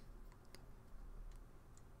 so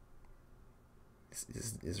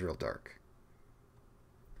this is real dark.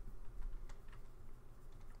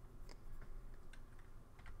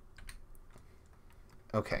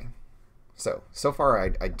 Okay, so far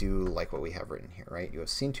I do like what we have written here, right? You have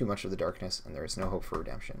seen too much of the darkness, and there is no hope for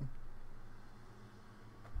redemption.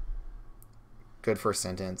 Good first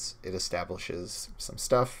sentence. It establishes some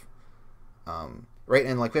stuff, right?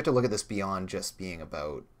 And like we have to look at this beyond just being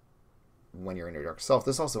about when you're in your dark self.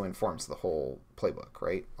 This also informs the whole playbook,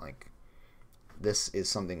 right? Like this is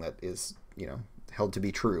something that is held to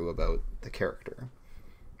be true about the character.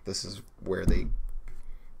 This is where they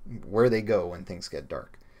go when things get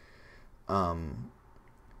dark.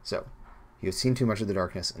 So you have seen too much of the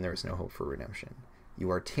darkness, and there is no hope for redemption. You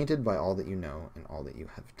are tainted by all that you know and all that you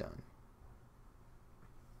have done.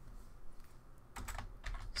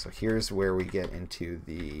 So here's where we get into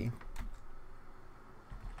the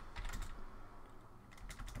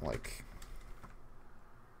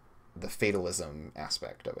fatalism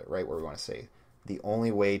aspect of it, right? Where we want to say the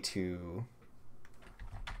only way to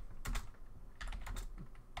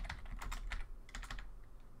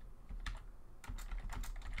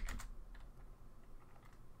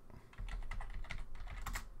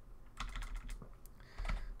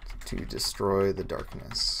to destroy the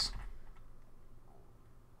darkness.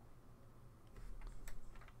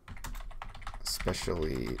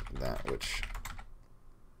 Especially that which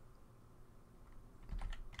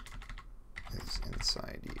is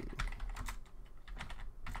inside you.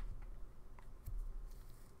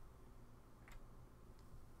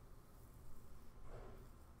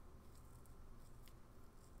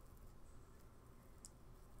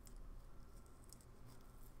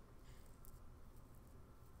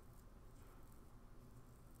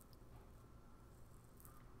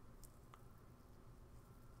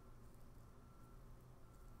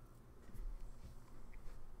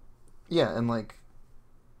 Yeah, and like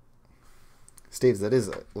Staves, that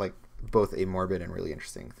is like both a morbid and really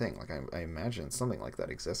interesting thing. Like I imagine something like that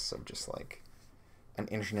exists, of just like an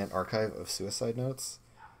internet archive of suicide notes.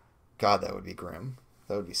 God, that would be grim.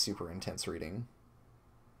 That would be super intense reading.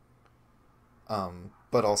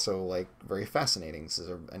 But also like very fascinating. This is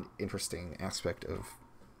an interesting aspect of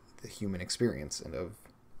the human experience and of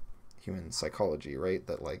human psychology, right?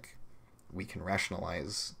 That like we can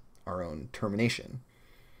rationalize our own termination.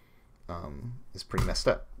 Is pretty messed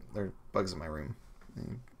up. There are bugs in my room.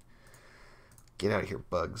 Get out of here,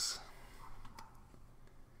 bugs.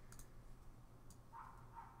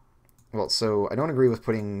 Well, so I don't agree with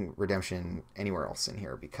putting redemption anywhere else in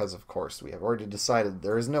here because, of course, we have already decided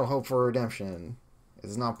there is no hope for redemption. It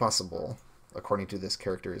is not possible, according to this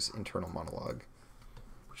character's internal monologue,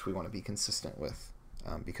 which we want to be consistent with,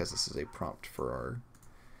 because this is a prompt for our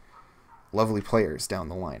lovely players down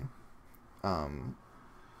the line.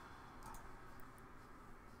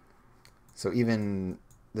 So even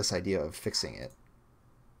this idea of fixing it,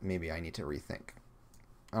 maybe I need to rethink.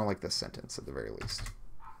 I don't like this sentence at the very least.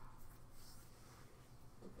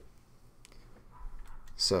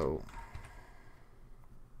 So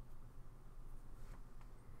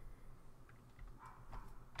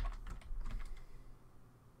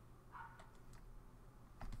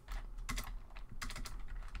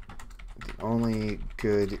the only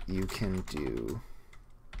good you can do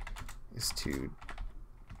is to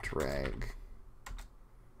drag,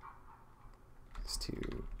 is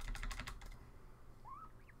to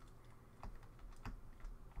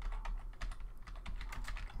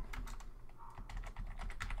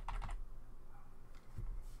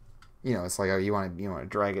it's like, oh, you want to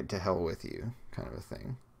drag it to hell with you, kind of a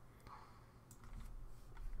thing.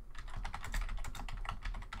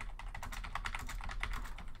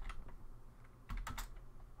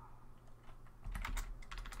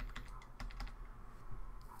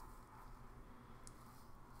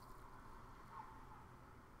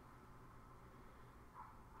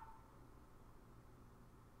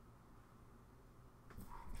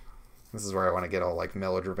 This is where I want to get all like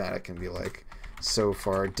melodramatic and be like, so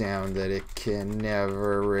far down that it can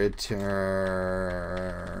never return.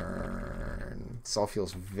 This all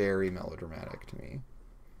feels very melodramatic to me.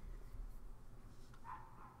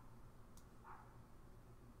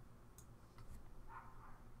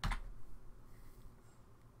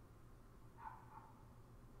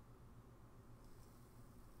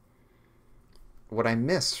 What I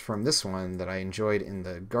missed from this one that I enjoyed in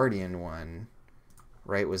the Guardian one,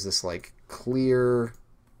 right, was this like clear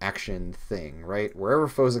action thing, right? Wherever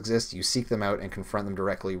foes exist, you seek them out and confront them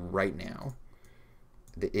directly right now.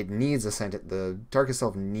 It needs a sentence. The Darkest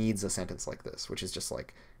Self needs a sentence like this, which is just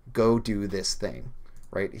like, go do this thing,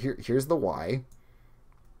 right? Here's the why.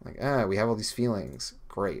 Like, we have all these feelings.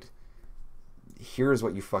 Great. Here's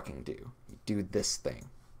what you fucking do. You do this thing.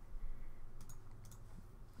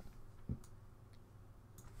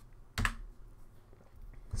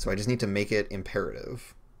 So I just need to make it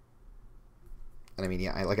imperative. And I mean,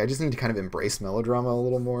 yeah, I just need to kind of embrace melodrama a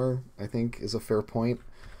little more, I think, is a fair point.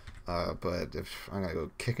 But if I'm going to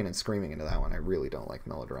go kicking and screaming into that one, I really don't like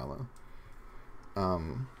melodrama.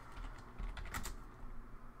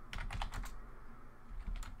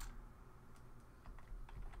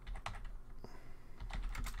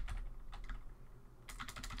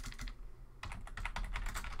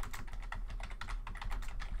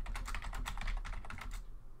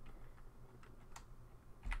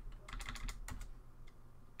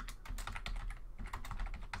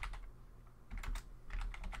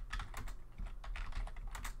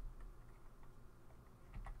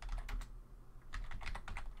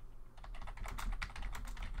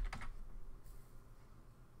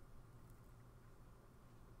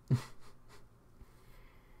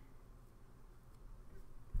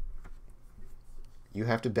 You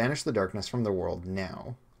have to banish the darkness from the world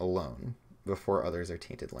now, alone, before others are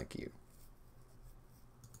tainted like you.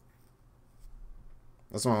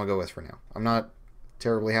 That's what I'm going to go with for now. I'm not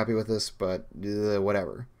terribly happy with this, but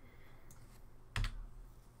whatever.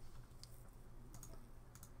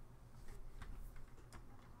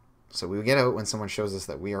 So we get out when someone shows us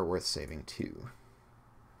that we are worth saving too.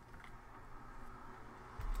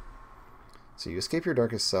 So you escape your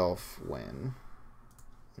darkest self when...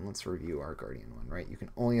 And let's review our Guardian one, right? You can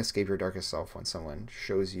only escape your darkest self when someone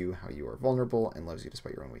shows you how you are vulnerable and loves you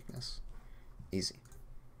despite your own weakness. Easy.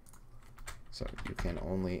 So you can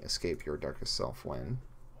only escape your darkest self when...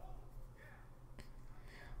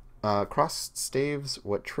 cross staves,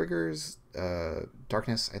 what triggers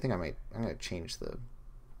darkness? I think I'm going to change the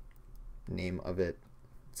name of it.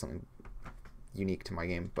 Something unique to my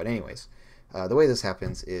game. But anyways, the way this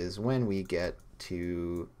happens is when we get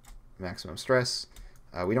to maximum stress...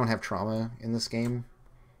 we don't have trauma in this game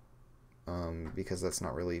because that's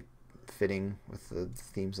not really fitting with the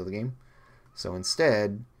themes of the game. So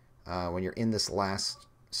instead, when you're in this last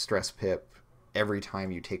stress pip, every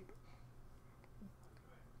time you take...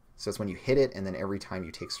 So it's when you hit it, and then every time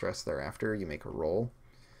you take stress thereafter, you make a roll.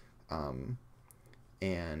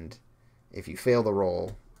 And if you fail the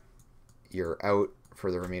roll, you're out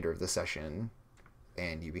for the remainder of the session,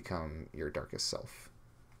 and you become your darkest self.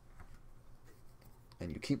 And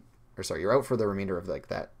you keep, or sorry, you're out for the remainder of like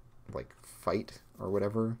that, like fight or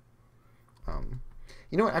whatever.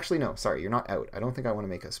 You know what? Actually, no. Sorry, you're not out. I don't think I want to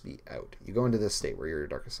make us be out. You go into this state where you're your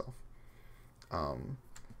darkest self.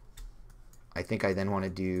 I think I then want to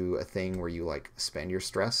do a thing where you like spend your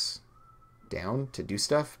stress down to do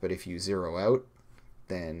stuff, but if you zero out,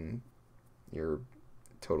 then you're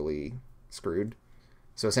totally screwed.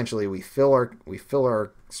 So essentially, we fill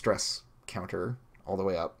our stress counter all the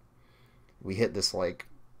way up. We hit this like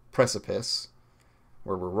precipice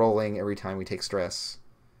where we're rolling every time we take stress.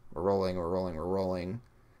 We're rolling.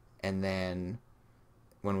 And then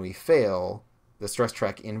when we fail, the stress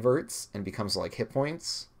track inverts and becomes like hit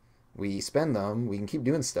points. We spend them. We can keep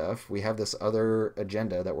doing stuff. We have this other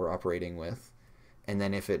agenda that we're operating with. And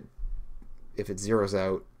then if it zeroes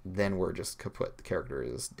out, then we're just kaput. The character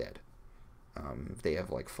is dead. They have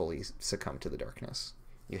like fully succumbed to the darkness.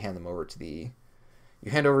 You hand them over to you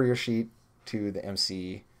hand over your sheet to the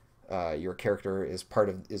MC. Your character is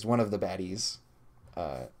one of the baddies.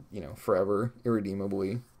 Forever,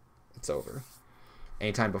 irredeemably, it's over.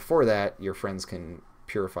 Anytime before that, your friends can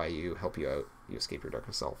purify you, help you out, you escape your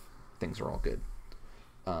darkest self. Things are all good.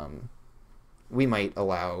 We might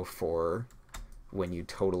allow for when you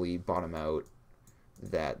totally bottom out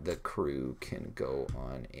that the crew can go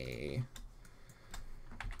on a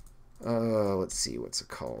let's see, what's it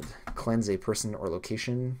called? Cleanse a person or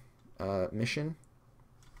location mission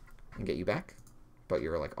and get you back, but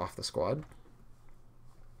you're like off the squad.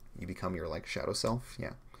 You become your like shadow self,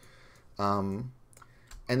 yeah. And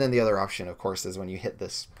then the other option, of course, is when you hit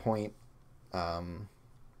this point, and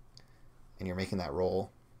you're making that roll,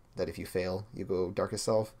 that if you fail, you go darkest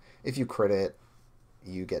self. If you crit it,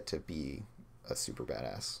 you get to be a super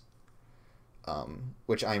badass.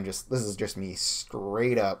 Which this is just me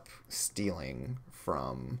straight up stealing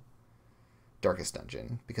from Darkest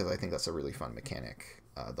Dungeon, because I think that's a really fun mechanic.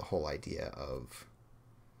 The whole idea of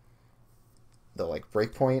the like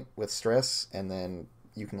breakpoint with stress, and then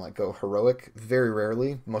you can like go heroic. Very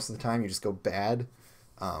rarely, most of the time you just go bad,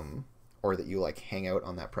 or that you like hang out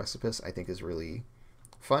on that precipice, I think is really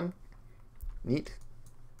fun, neat.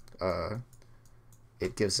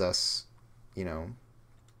 It gives us,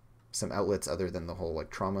 some outlets other than the whole like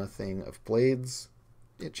trauma thing of blades.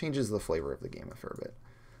 It changes the flavor of the game a fair bit,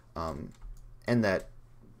 and that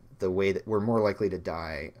the way that we're more likely to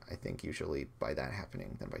die, I think, usually by that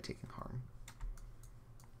happening than by taking harm.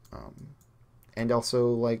 And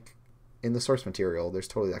also, like, in the source material, there's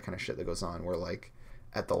totally that kind of shit that goes on where, like,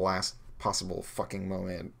 at the last possible fucking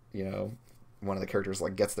moment, one of the characters,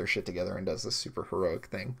 like, gets their shit together and does this super heroic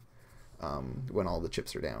thing when all the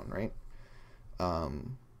chips are down, right?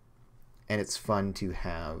 And it's fun to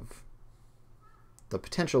have the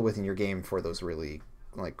potential within your game for those really,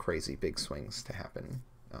 like, crazy big swings to happen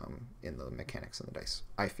in the mechanics and the dice.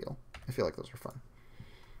 I feel like those are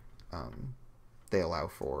fun. They allow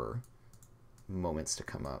for moments to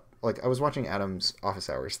come up. Like, I was watching Adam's Office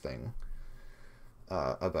Hours thing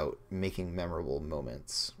about making memorable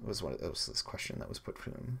moments. It was this question that was put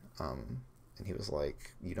to him. And he was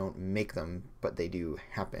like, you don't make them, but they do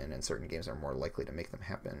happen, and certain games are more likely to make them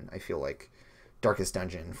happen. I feel like Darkest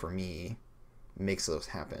Dungeon, for me, makes those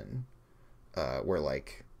happen. Where,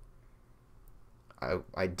 like,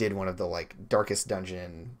 I did one of the, like, Darkest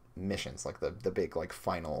Dungeon missions, like the big, like,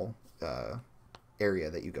 final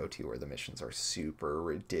area that you go to where the missions are super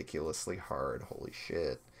ridiculously hard. Holy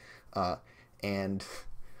shit. And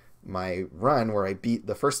my run where I beat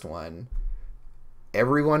the first one,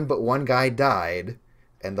 everyone but one guy died,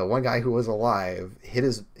 And the one guy who was alive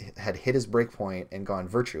had hit his breakpoint and gone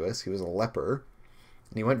virtuous. He was a leper,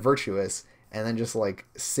 and he went virtuous, and then just like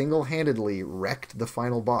single-handedly wrecked the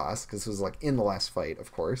final boss, because it was like in the last fight,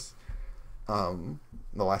 of course. The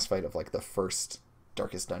last fight of like the first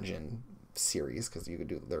Darkest Dungeon series, because you could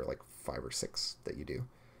do, there are like 5 or 6 that you do.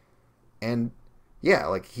 And yeah,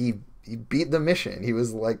 like he beat the mission. He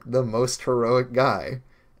was like the most heroic guy,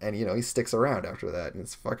 and you know, he sticks around after that, and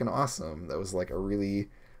it's fucking awesome. That was like a really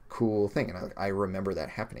cool thing, and I remember that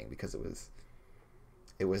happening because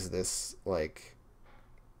it was this like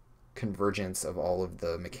convergence of all of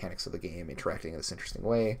the mechanics of the game interacting in this interesting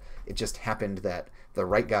way. It just happened that the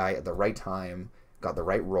right guy at the right time got the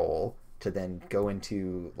right role to then go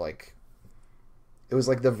into like, it was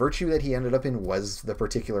like the virtue that he ended up in was the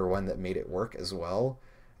particular one that made it work as well,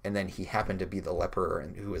 and then he happened to be the leper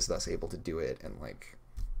and who was thus able to do it, and like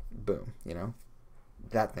boom, you know,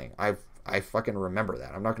 that thing. I fucking remember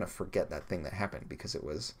that. I'm not going to forget that thing that happened because it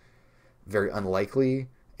was very unlikely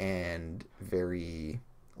and very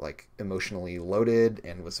like emotionally loaded,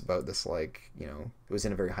 and was about this like, you know, it was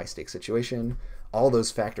in a very high stakes situation. All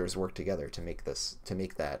those factors work together to make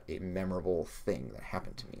that a memorable thing that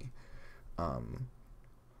happened to me.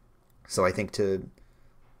 So I think to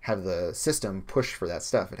have the system push for that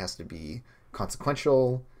stuff, it has to be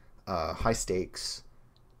consequential, high stakes,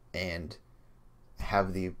 and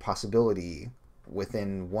have the possibility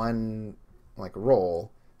within one like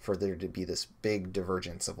role for there to be this big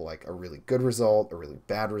divergence of like a really good result, a really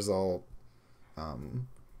bad result,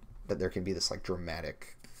 that there can be this like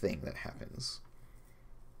dramatic thing that happens.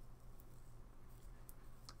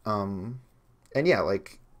 And yeah,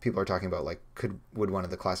 like people are talking about like, would one of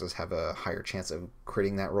the classes have a higher chance of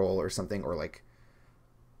critting that roll or something, or like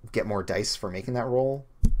get more dice for making that roll?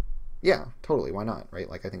 Yeah, totally. Why not? Right?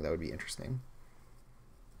 Like, I think that would be interesting.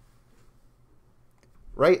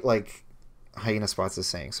 Right? Like Hyena Spots is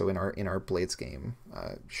saying, so in our Blades game,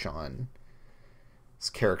 Sean's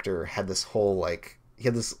character had this whole like, he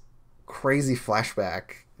had this crazy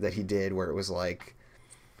flashback that he did where it was like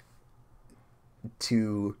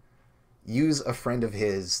to use a friend of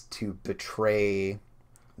his to betray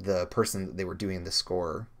the person that they were doing the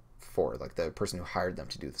score for, like the person who hired them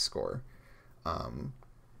to do the score.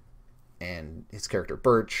 And his character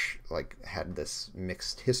Birch like had this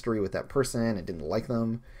mixed history with that person and didn't like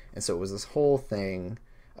them, and so it was this whole thing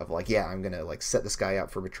of like, yeah, I'm gonna like set this guy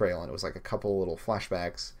up for betrayal, and it was like a couple little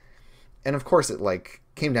flashbacks, and of course it like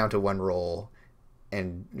came down to one roll,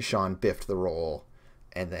 and Sean biffed the roll,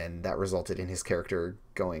 and then that resulted in his character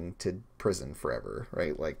going to prison forever,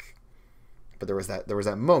 right? Like, but there was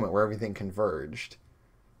that moment where everything converged,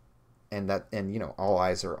 and you know, all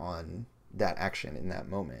eyes are on that action in that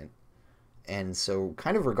moment. And so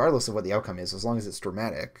kind of regardless of what the outcome is, as long as it's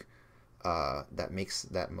dramatic, that makes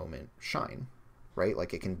that moment shine, right?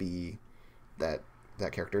 Like, it can be that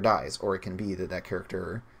that character dies, or it can be that that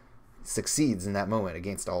character succeeds in that moment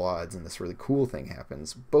against all odds and this really cool thing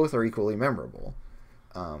happens. Both are equally memorable.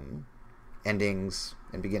 Endings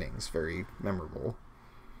and beginnings, very memorable.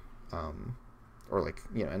 Or like,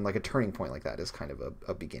 you know, and like a turning point like that is kind of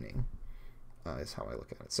a beginning, is how I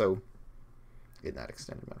look at it. So in that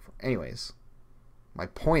extended metaphor. Anyways, my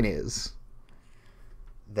point is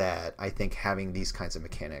that I think having these kinds of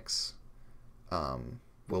mechanics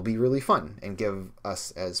will be really fun and give us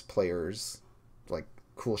as players like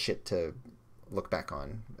cool shit to look back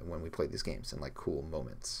on when we play these games, and like cool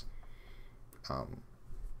moments. And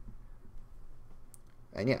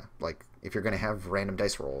yeah, like if you're going to have random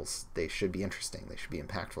dice rolls, they should be interesting, they should be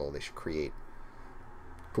impactful, they should create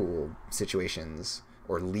cool situations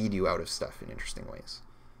or lead you out of stuff in interesting ways.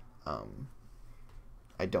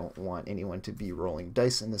 I don't want anyone to be rolling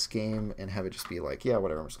dice in this game and have it just be like, yeah,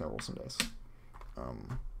 whatever, I'm just going to roll some dice.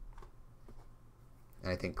 And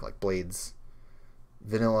I think like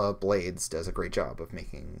vanilla Blades does a great job of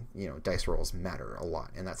making, you know, dice rolls matter a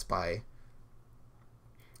lot, and that's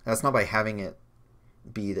not by having it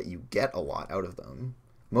be that you get a lot out of them.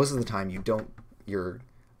 Most of the time you don't. Your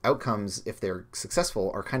outcomes, if they're successful,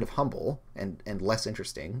 are kind of humble and less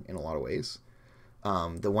interesting in a lot of ways.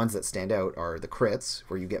 The ones that stand out are the crits,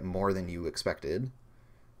 where you get more than you expected,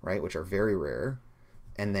 right, which are very rare.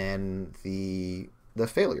 And then the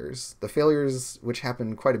failures. The failures, which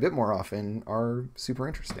happen quite a bit more often, are super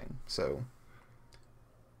interesting. So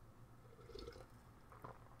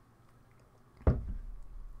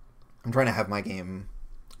I'm trying to have my game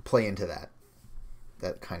play into that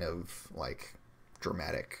kind of like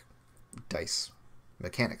dramatic dice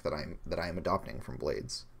mechanic that I am adopting from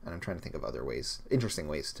Blades, and I'm trying to think of other ways, interesting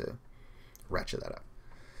ways to ratchet that up.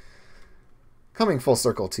 coming full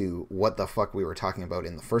circle to what the fuck we were talking about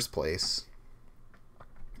in the first place,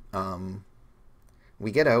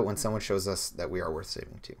 we get out when someone shows us that we are worth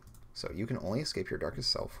saving to. So you can only escape your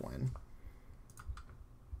darkest self when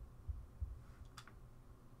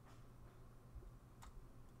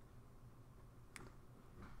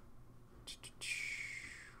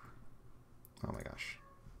oh my gosh.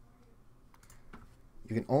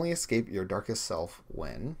 You can only escape your darkest self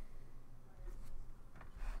when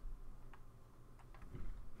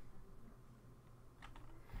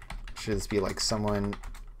should this be like someone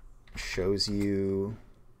shows you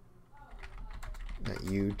that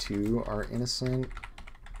you too are innocent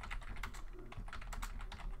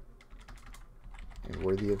and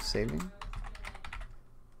worthy of saving?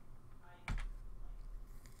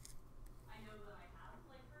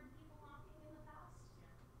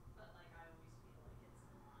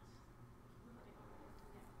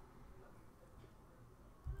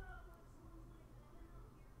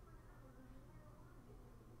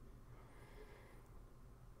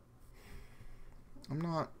 I'm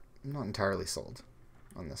not entirely sold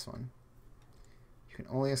on this one. You can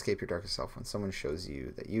only escape your darkest self when someone shows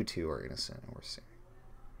you that you too are innocent and worth saving.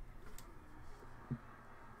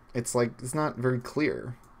 It's like, it's not very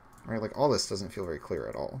clear, right? Like, all this doesn't feel very clear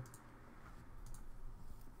at all.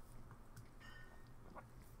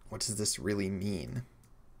 What does this really mean?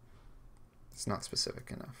 It's not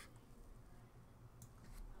specific enough.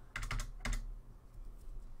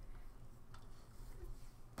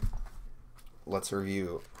 Let's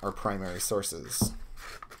review our primary sources.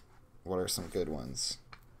 What are some good ones?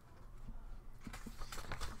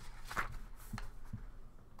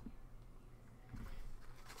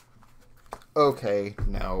 Okay,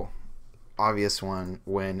 no. Obvious one,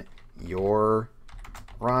 when your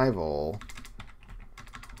rival,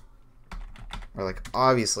 or like,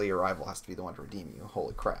 obviously your rival has to be the one to redeem you.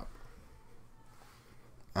 Holy crap.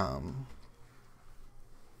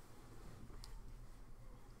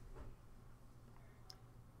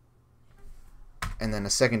 And then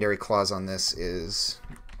a secondary clause on this is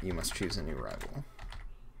you must choose a new rival.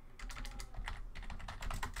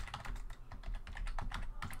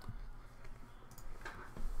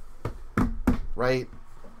 Right?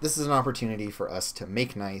 This is an opportunity for us to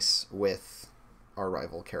make nice with our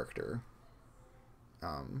rival character.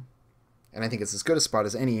 And I think it's as good a spot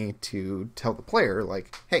as any to tell the player,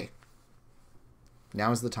 like, hey,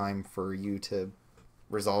 now is the time for you to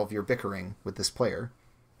resolve your bickering with this player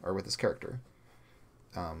or with this character.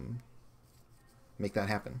 Make that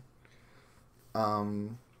happen.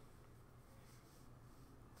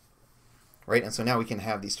 Right? And so now we can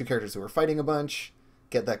have these two characters who are fighting a bunch,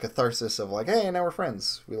 get that catharsis of like, hey, now we're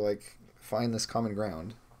friends. We like find this common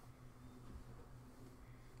ground.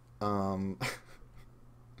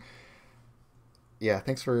 Yeah,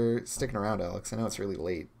 thanks for sticking around, Alex. I know it's really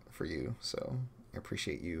late for you, so I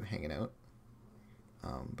appreciate you hanging out.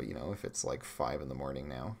 But you know, if it's like 5 in the morning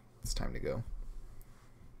now, it's time to go.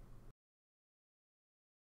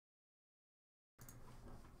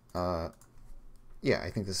 Yeah,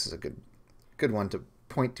 I think this is a good one to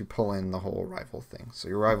point to pull in the whole rival thing. So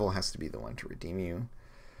your rival has to be the one to redeem you.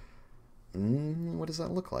 What does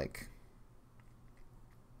that look like?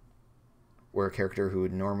 We're a character who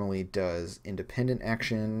normally does independent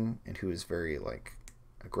action and who is very like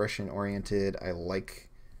aggression oriented. I like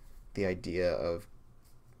the idea of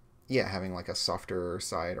having like a softer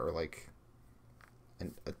side or like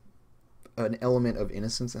an element of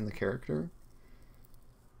innocence in the character.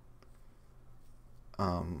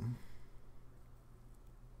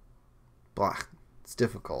 It's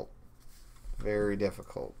difficult. Very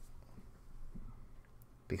difficult.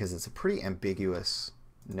 Because it's a pretty ambiguous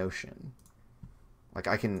notion. Like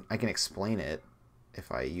I can explain it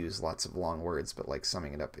if I use lots of long words, but like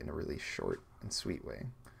summing it up in a really short and sweet way.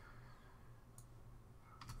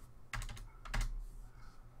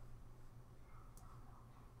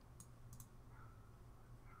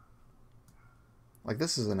 Like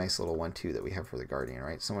this is a nice little one too that we have for the Guardian,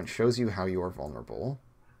 right? Someone shows you how you're vulnerable,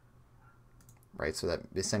 right? So that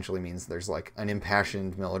essentially means there's like an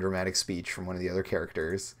impassioned melodramatic speech from one of the other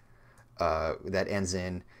characters that ends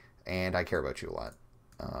in, and I care about you a lot.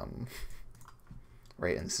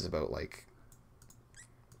 Right? And this is about like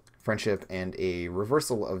friendship and a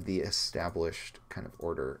reversal of the established kind of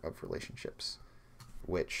order of relationships,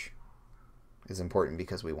 which is important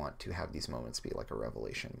because we want to have these moments be like a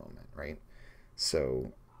revelation moment, right?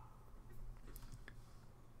 So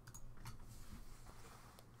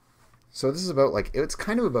this is about like, it's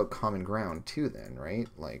kind of about common ground too then, right?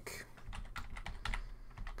 Like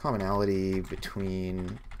commonality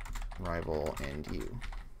between rival and you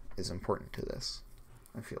is important to this,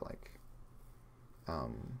 I feel like.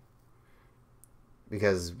 Um,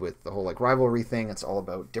 because with the whole like rivalry thing, it's all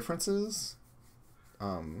about differences.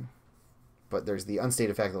 Um, but there's the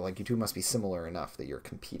unstated fact that like you two must be similar enough that you're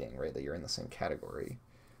competing, right? That you're in the same category.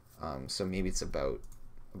 So maybe it's about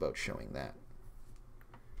showing that.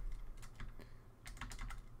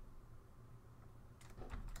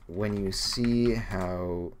 When you see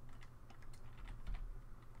how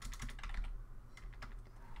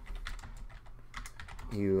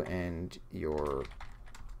you and your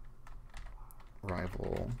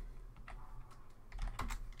rival,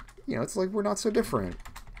 you know, it's like we're not so different.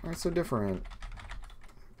 We're not so different.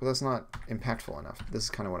 But that's not impactful enough. This is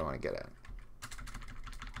kind of what I want to get at.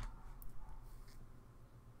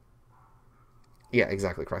 Yeah,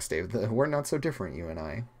 exactly, Cross Dave. We're not so different, you and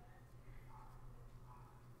I.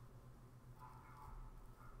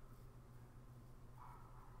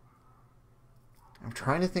 I'm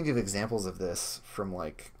trying to think of examples of this from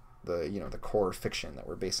like the the core fiction that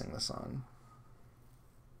we're basing this on.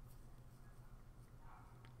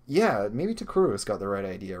 Yeah, maybe Takuro's got the right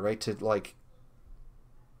idea, right? To like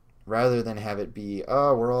rather than have it be,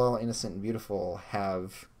 oh, we're all innocent and beautiful,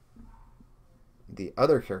 have the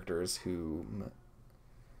other characters whom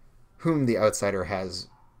the outsider has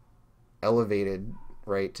elevated,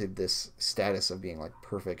 right, to this status of being like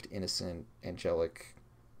perfect, innocent, angelic,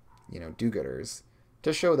 do-gooders,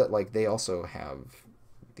 to show that like they also have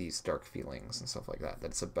these dark feelings and stuff like that. That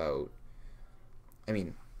it's about, I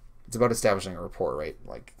mean, it's about establishing a rapport, right?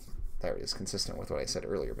 Like that is consistent with what I said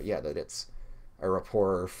earlier. But yeah, that it's a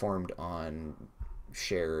rapport formed on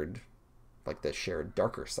shared, like the shared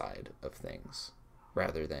darker side of things,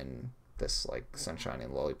 rather than this like sunshine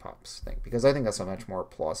and lollipops thing. Because I think that's a much more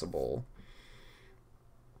plausible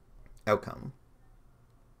outcome,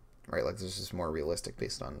 right? Like this is more realistic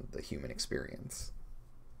based on the human experience.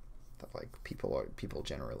 That like people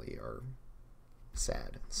generally are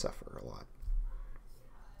sad, suffer a lot.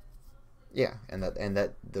 Yeah, and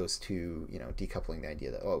that those two, decoupling the idea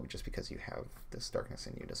that, oh, just because you have this darkness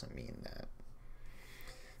in you doesn't mean that.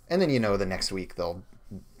 And then the next week they'll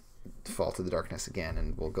fall to the darkness again,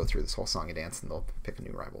 and we'll go through this whole song and dance, and they'll pick a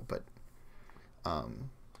new rival. But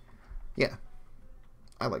yeah,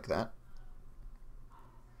 I like that.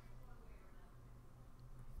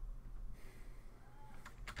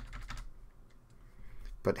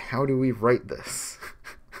 But how do we write this?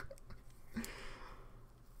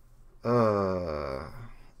 uh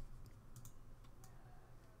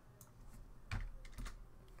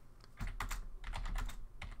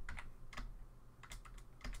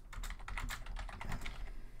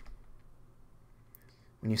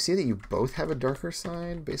when you see that you both have a darker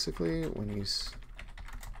side, basically, when you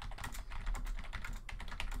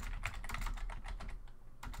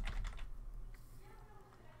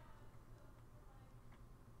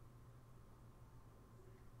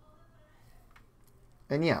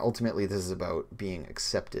and yeah, ultimately this is about being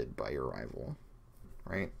accepted by your rival,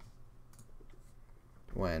 right?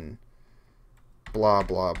 When blah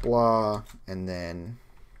blah blah, and then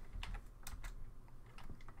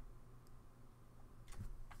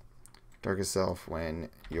darkest self, when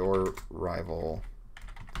your rival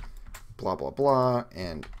blah blah blah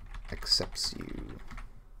and accepts you,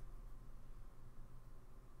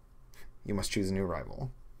 you must choose a new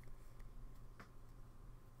rival.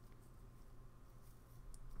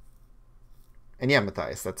 And yeah,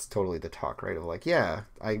 Matthias, that's totally the talk, right? Of like, yeah,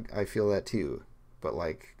 I feel that too, but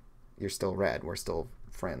like, you're still rad. We're still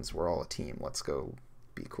friends. We're all a team. Let's go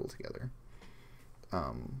be cool together.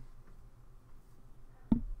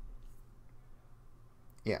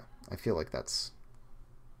 Yeah, I feel like that's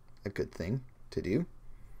a good thing to do.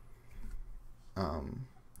 And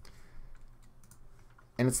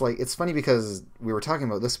it's like, it's funny because we were talking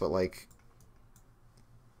about this, but like,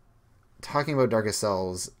 talking about Darkest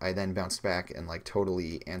Selves, I then bounced back and like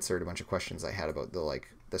totally answered a bunch of questions I had about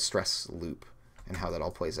the stress loop and how that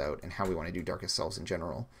all plays out and how we want to do Darkest Selves in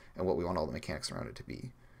general and what we want all the mechanics around it to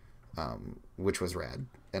be, which was rad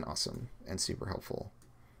and awesome and super helpful.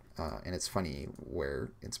 And it's funny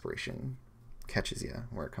where inspiration catches you,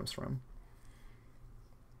 where it comes from.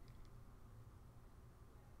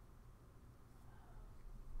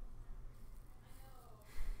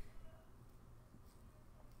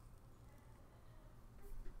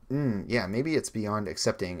 Yeah, maybe it's beyond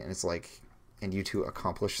accepting, and it's like, and you two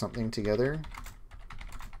accomplish something together.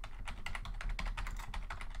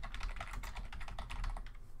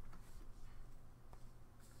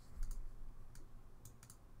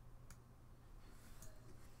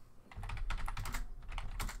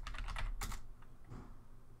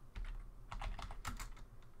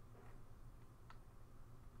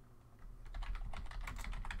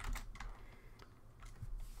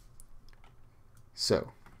 So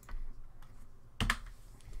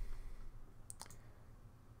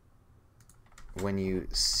when you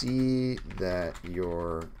see that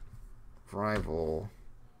your rival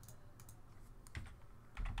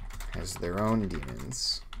has their own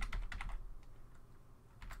demons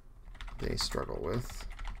they struggle with,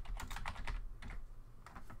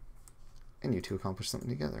 and you two accomplish something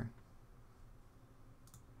together.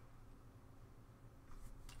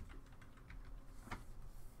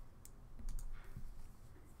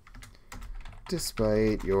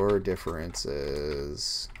 Despite your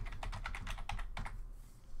differences,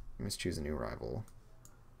 let's choose a new rival.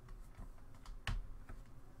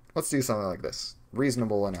 Let's do something like this.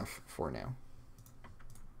 Reasonable enough for now.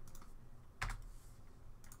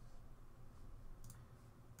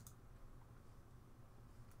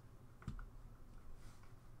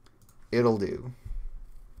 It'll do.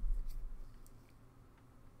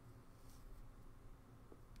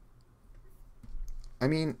 I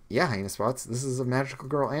mean, yeah, Heinous Spots, this is a magical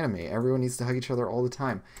girl anime. Everyone needs to hug each other all the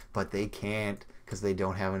time. But they can't, because they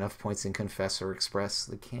don't have enough points in Confess or Express.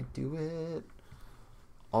 They can't do it.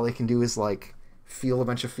 All they can do is, like, feel a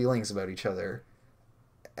bunch of feelings about each other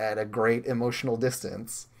at a great emotional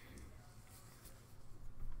distance.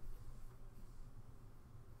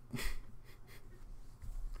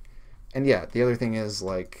 And yeah, the other thing is,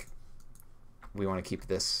 like, we want to keep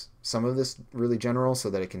some of this really general so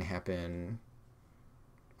that it can happen.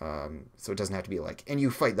 So it doesn't have to be like, and you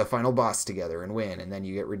fight the final boss together and win, and then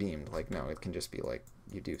you get redeemed. Like, no, it can just be like,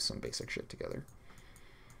 you do some basic shit together.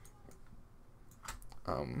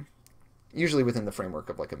 Usually within the framework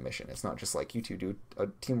of, like, a mission. It's not just like, you two do a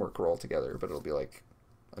teamwork role together, but it'll be like,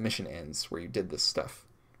 a mission ends where you did this stuff,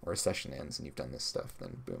 or a session ends and you've done this stuff,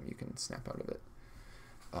 then boom, you can snap out of it.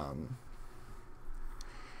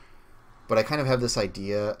 But I kind of have this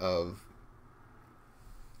idea of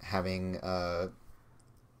having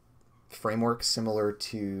framework similar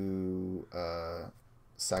to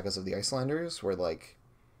Sagas of the Icelanders, where, like,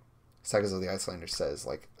 Sagas of the Icelanders says,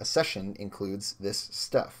 like, a session includes this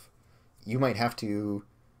stuff. You might have to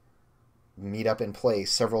meet up and play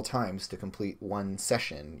several times to complete one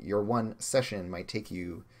session. Your one session might take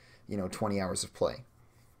you, 20 hours of play.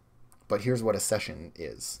 But here's what a session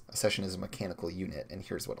is. A session is a mechanical unit, and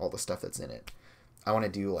here's what all the stuff that's in it. I want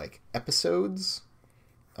to do, like, episodes,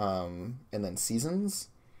 and then seasons.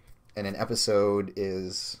 And an episode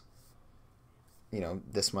is,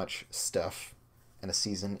 this much stuff, and a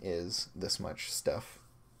season is this much stuff.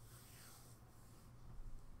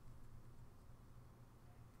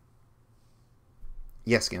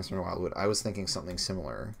 Yes, Gamsman Wildwood. I was thinking something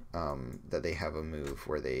similar, that they have a move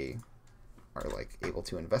where they are, like, able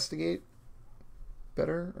to investigate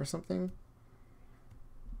better or something.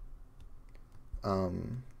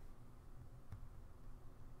 And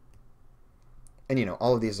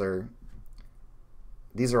all of these are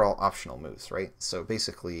all optional moves, right? So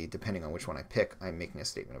basically, depending on which one I pick, I'm making a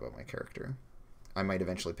statement about my character. I might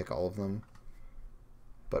eventually pick all of them,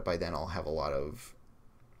 but by then I'll have a lot of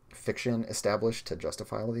fiction established to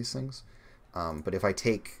justify all these things. But if I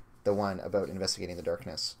take the one about investigating the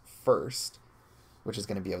darkness first, which is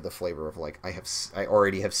going to be of the flavor of, like, I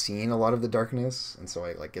already have seen a lot of the darkness, and so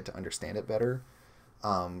I, like, get to understand it better.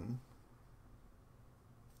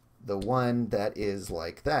 The one that is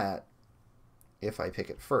like that, if I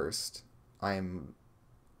pick it first, I'm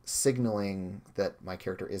signaling that my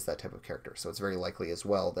character is that type of character. So it's very likely as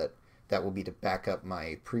well that that will be to back up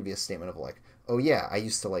my previous statement of, like, oh yeah, I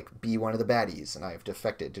used to, like, be one of the baddies, and I've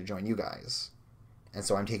defected to join you guys. And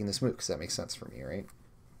so I'm taking this move because that makes sense for me, right?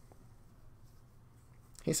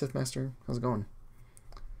 Hey, Sith Master. How's it going?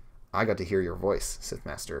 I got to hear your voice, Sith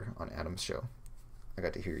Master, on Adam's show. I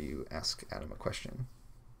got to hear you ask Adam a question.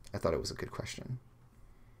 I thought it was a good question.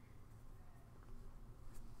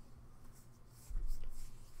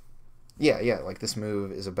 Yeah, like, this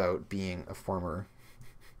move is about being a former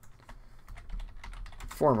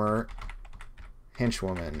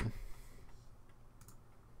henchwoman.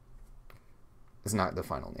 It's not the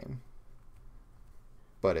final name,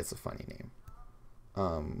 but it's a funny name.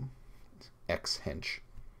 Ex-hench.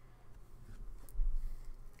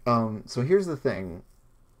 So here's the thing.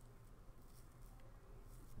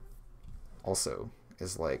 Also,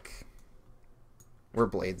 is, like, we're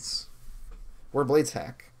Blades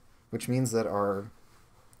hack, which means that our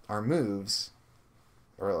moves,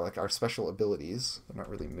 or, like, our special abilities, they're not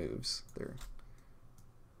really moves, they're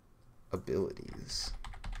abilities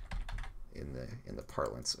in the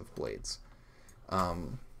parlance of Blades.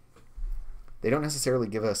 They don't necessarily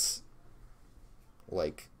give us,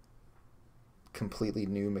 like, completely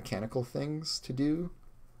new mechanical things to do,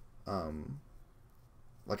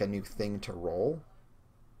 like a new thing to roll.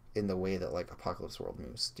 in the way that like Apocalypse World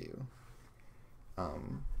moves do.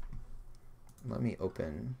 Let me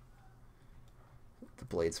open the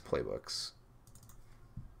Blades playbooks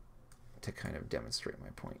to kind of demonstrate my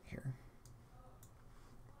point here.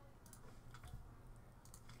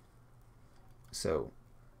 So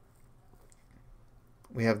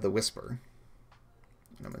we have the Whisper,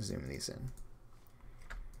 and I'm going to zoom these in.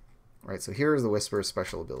 All right, so here's the Whisper's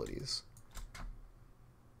special abilities.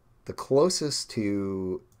 The closest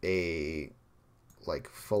to a like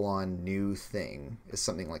full-on new thing is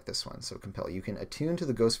something like this one. So Compel. You can attune to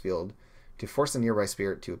the ghost field to force a nearby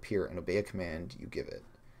spirit to appear and obey a command you give it.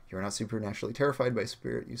 You are not supernaturally terrified by a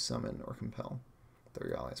spirit you summon or compel, though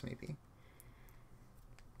your allies may be.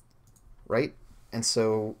 Right? And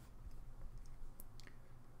so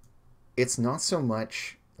it's not so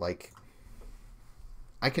much like...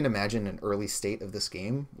 I can imagine an early state of this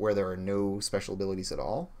game where there are no special abilities at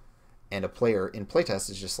all, and a player in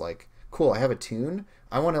playtest is just like, cool, I have a tune.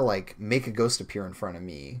 I want to like make a ghost appear in front of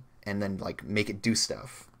me and then like make it do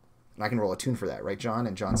stuff. And I can roll a tune for that, right, John?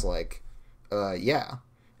 And John's like, yeah.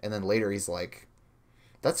 And then later he's like,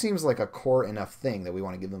 that seems like a core enough thing that we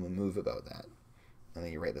want to give them a move about that. And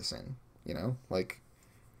then you write this in, you know? Like,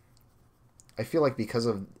 I feel like because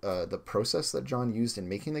of the process that John used in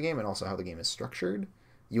making the game and also how the game is structured,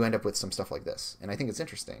 you end up with some stuff like this. And I think it's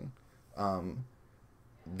interesting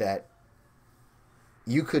that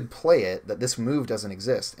you could play it, that this move doesn't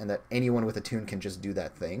exist, and that anyone with a tune can just do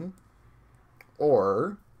that thing.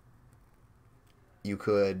 Or you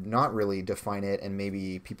could not really define it, and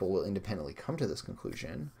maybe people will independently come to this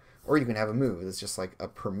conclusion. Or you can have a move that's just like a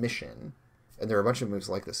permission. And there are a bunch of moves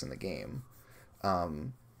like this in the game,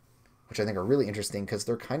 which I think are really interesting because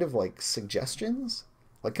they're kind of like suggestions.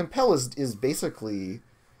 Like Compel is basically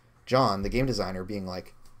John, the game designer, being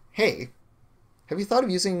like, hey, have you thought of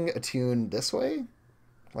using a tune this way?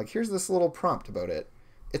 Like, here's this little prompt about it.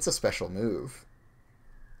 It's a special move.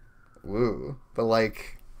 Woo. But,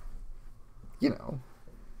 like, you know,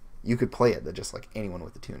 you could play it that just, like, anyone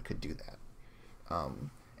with a tune could do that.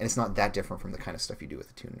 And it's not that different from the kind of stuff you do with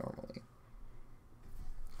a tune normally.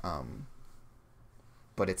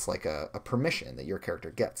 But it's like a permission that your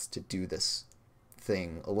character gets to do this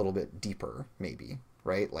thing a little bit deeper, maybe,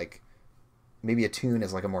 right? Like, maybe a tune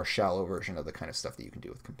is like a more shallow version of the kind of stuff that you can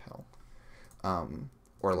do with Compel.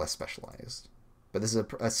 Or less specialized. But this is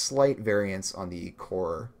a slight variance on the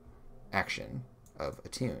core action of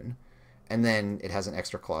attune. And then it has an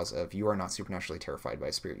extra clause of, you are not supernaturally terrified by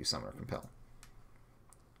a spirit you summon or compel.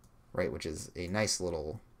 Right, which is a nice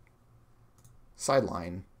little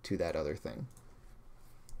sideline to that other thing.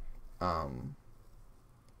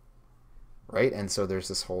 Right, and so there's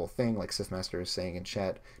this whole thing, like Sithmaster is saying in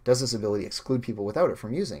chat, does this ability exclude people without it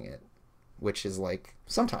from using it? Which is like,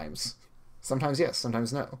 sometimes. Sometimes yes,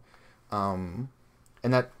 sometimes no. And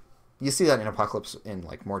that, you see that in Apocalypse in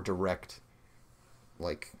like more direct,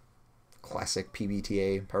 like classic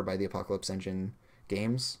PBTA, powered by the Apocalypse Engine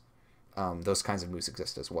games. Those kinds of moves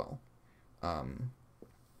exist as well.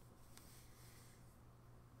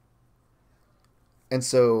 And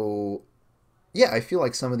so, yeah, I feel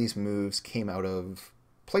like some of these moves came out of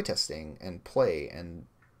playtesting and play, and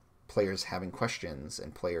players having questions,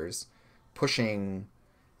 and players pushing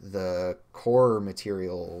the core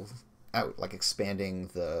material out, like expanding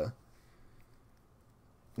the,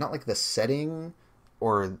 not like the setting,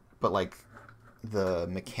 but like the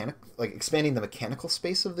mechanic, like expanding the mechanical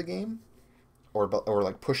space of the game, or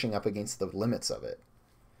like pushing up against the limits of it,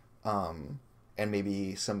 and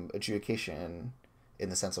maybe some adjudication in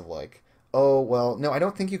the sense of like, oh well, no, I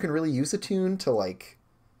don't think you can really use a tune to like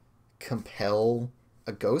compel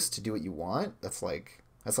a ghost to do what you want. That's like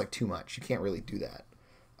too much. You can't really do that.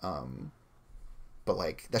 But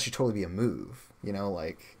like that should totally be a move, you know,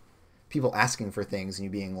 like people asking for things and you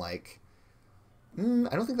being like, I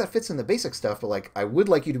don't think that fits in the basic stuff, but like I would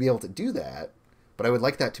like you to be able to do that, but I would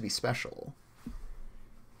like that to be special.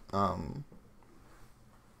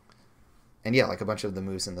 And yeah, like a bunch of the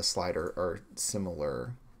moves in the slide are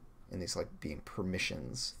similar in these like being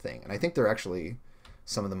permissions thing. And I think they're actually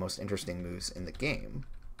some of the most interesting moves in the game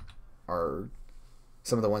are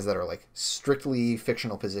some of the ones that are like strictly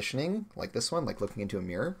fictional positioning, like this one, like looking into a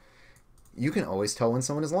mirror. You can always tell when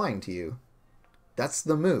someone is lying to you. That's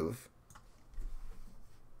the move.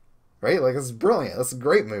 Right? Like, it's brilliant. That's a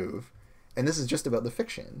great move. And this is just about the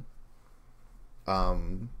fiction.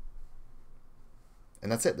 And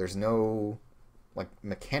that's it. There's no like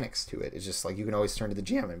mechanics to it. It's just like you can always turn to the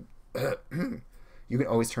GM and you can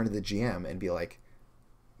always turn to the GM and be like,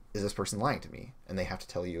 is this person lying to me? And they have to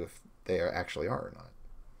tell you if they actually are or not.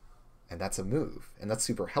 And that's a move. And that's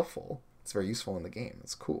super helpful It's very useful in the game.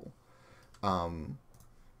 It's cool. Um,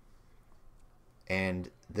 and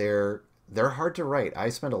they're hard to write. I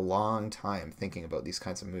spend a long time thinking about these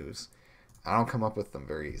kinds of moves. I don't come up with them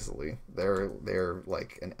very easily. They're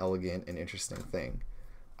like an elegant and interesting thing.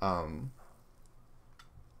 Um,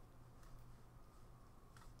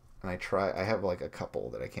 and I have like a couple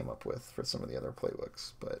that I came up with for some of the other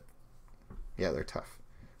playbooks, but yeah, they're tough.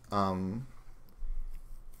 Um,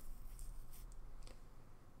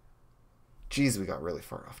 Geez, we got really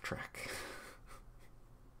far off track.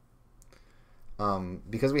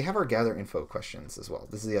 Because we have our gather info questions as well.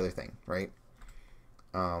 This is the other thing, right?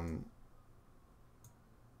 Um,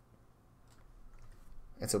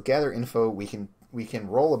 and so gather info, we can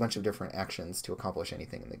roll a bunch of different actions to accomplish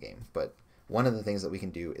anything in the game. But one of the things that we can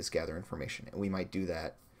do is gather information, and we might do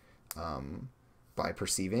that by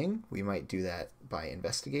perceiving. We might do that by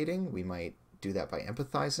investigating. We might do that by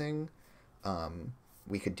empathizing.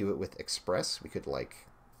 We could do it with express. We could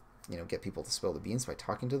get people to spill the beans by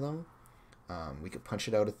talking to them. We could punch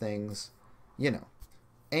it out of things.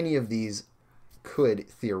 Any of these could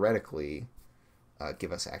theoretically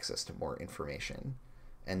give us access to more information.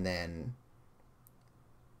 And then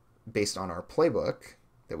based on our playbook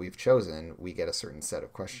that we've chosen, we get a certain set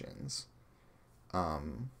of questions.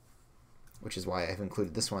 Which is why I've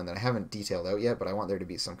included this one that I haven't detailed out yet, but I want there to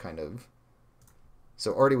be some kind of...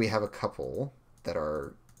 So already we have a couple that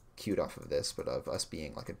are cued off of this, but of us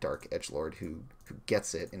being like a dark edgelord who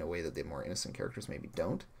gets it in a way that the more innocent characters maybe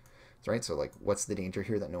don't. Right? So like, what's the danger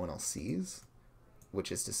here that no one else sees?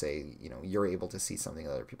 Which is to say, you're able to see something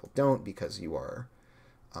that other people don't because you are,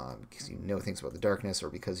 because you know things about the darkness, or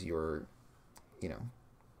because you're,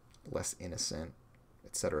 less innocent,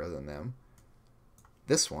 etc. than them.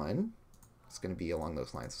 This one is going to be along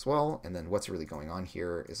those lines as well. And then what's really going on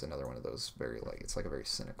here is another one of those it's like a very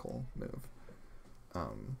cynical move.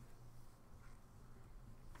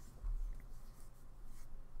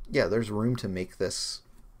 Yeah, there's room to make this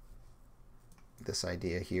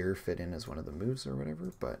idea here fit in as one of the moves or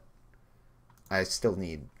whatever, but I still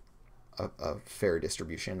need a fair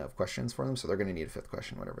distribution of questions for them, so they're going to need a fifth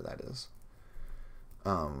question, whatever that is.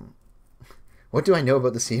 What do I know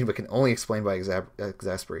about the scene but can only explain by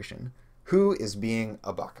exasperation? Who is being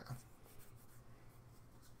a baka?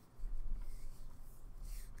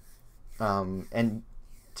 And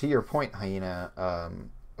to your point, Hyena,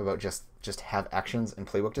 about just have actions and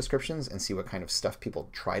playbook descriptions and see what kind of stuff people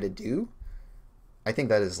try to do, I think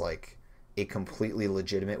that is like a completely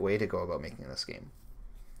legitimate way to go about making this game.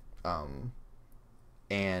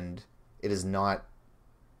 And it is not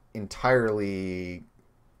entirely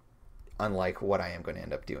unlike what I am going to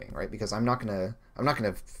end up doing, right? Because I'm not gonna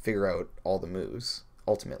figure out all the moves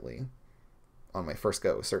ultimately on my first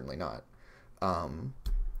go, certainly not.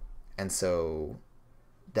 And so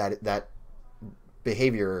that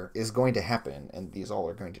behavior is going to happen, and these all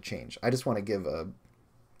are going to change. I just want to give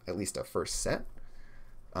at least a first set.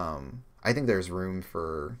 I think there's room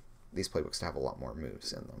for these playbooks to have a lot more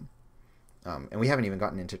moves in them. And we haven't even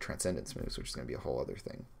gotten into Transcendence moves, which is going to be a whole other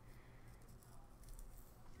thing.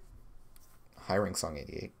 Hiring Song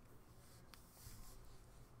 88.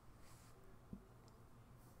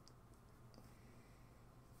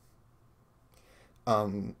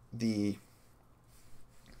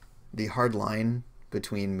 The hard line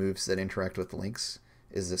between moves that interact with links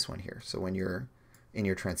is this one here. So when you're in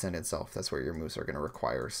your Transcendent Self, that's where your moves are going to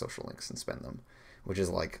require social links and spend them, which is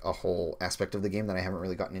like a whole aspect of the game that I haven't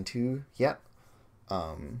really gotten into yet.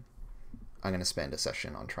 I'm going to spend a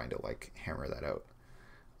session on trying to like hammer that out.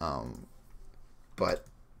 But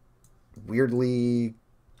weirdly,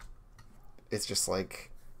 it's just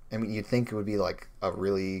like, I mean, you'd think it would be like a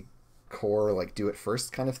really core, like do it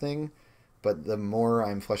first kind of thing. But the more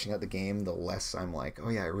I'm fleshing out the game, the less I'm like, oh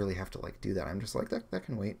yeah, I really have to like do that. I'm just like, that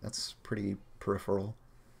can wait. That's pretty peripheral.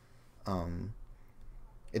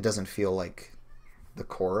 It doesn't feel like the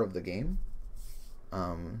core of the game.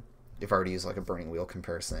 If I were to use like a Burning Wheel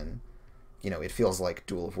comparison, it feels like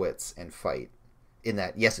Duel of Wits and Fight, in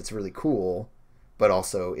that, yes, it's really cool, but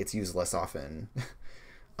also it's used less often.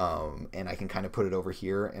 And I can kind of put it over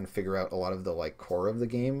here and figure out a lot of the like core of the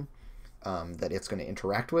game that it's going to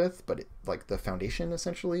interact with, but like the foundation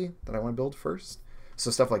essentially that I want to build first.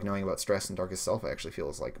 So stuff like knowing about stress and darkest self, I actually feel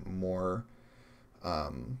is like more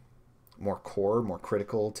core, more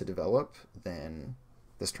critical to develop than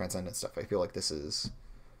this transcendent stuff. I feel like this is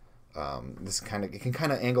it can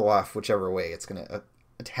kind of angle off whichever way it's going to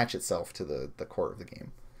attach itself to the core of the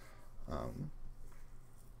game.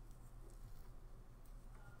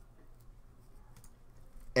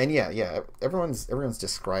 And yeah, everyone's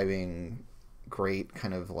describing great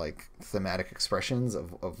kind of like thematic expressions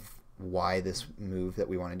of why this move that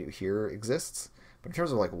we want to do here exists. But in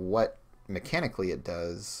terms of like what mechanically it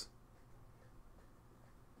does,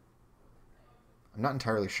 I'm not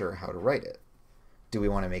entirely sure how to write it. Do we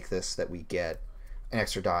want to make this that we get an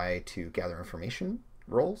extra die to gather information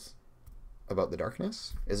rolls about the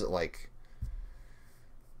darkness? Is it like,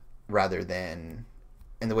 rather than,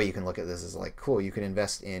 and the way you can look at this is like, cool, you can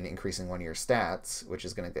invest in increasing one of your stats, which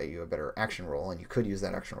is going to get you a better action roll, and you could use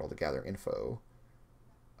that action roll to gather info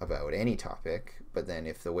about any topic, but then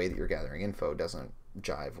if the way that you're gathering info doesn't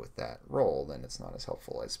jive with that roll, then it's not as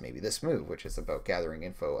helpful as maybe this move, which is about gathering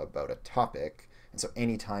info about a topic. And so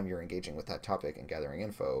anytime you're engaging with that topic and gathering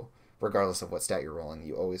info, regardless of what stat you're rolling,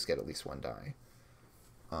 you always get at least one die.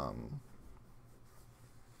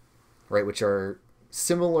 Right, which are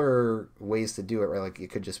similar ways to do it, right? Like, it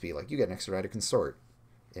could just be like, you get an extra die to consort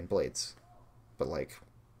in Blades. But, like,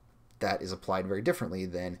 that is applied very differently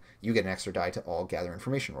than you get an extra die to all gather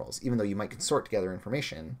information rolls. Even though you might consort to gather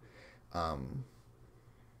information,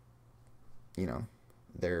 you know,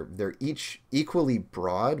 they're each equally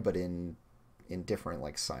broad, but in different,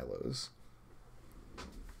 like, silos.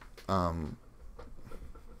 Damn,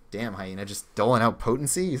 Hyena, just doling out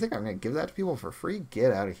potency? You think I'm going to give that to people for free?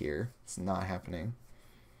 Get out of here. It's not happening.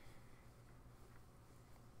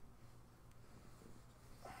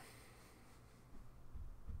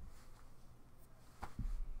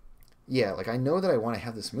 Yeah, like, I know that I want to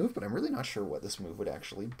have this move, but I'm really not sure what this move would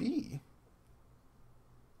actually be.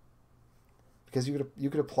 Because you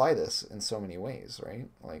could apply this in so many ways, right?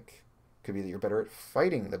 Like, it could be that you're better at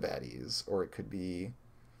fighting the baddies, or it could be...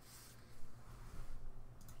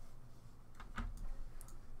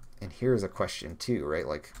 And here's a question too, right?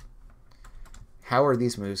 Like, how are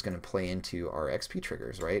these moves going to play into our XP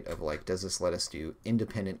triggers, right? Of like, does this let us do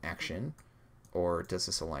independent action, or does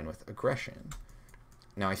this align with aggression?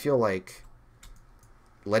 Now, I feel like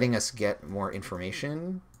letting us get more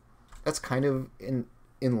information, that's kind of in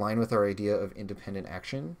line with our idea of independent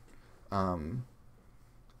action,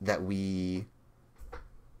 that we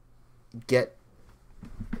get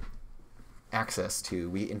access to.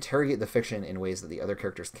 We interrogate the fiction in ways that the other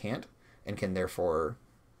characters can't, and can therefore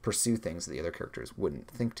pursue things that the other characters wouldn't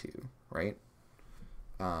think to, right?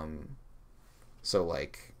 So,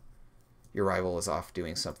 like, your rival is off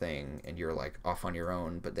doing something, and you're, like, off on your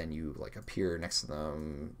own, but then you, like, appear next to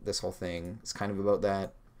them. This whole thing is kind of about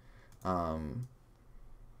that.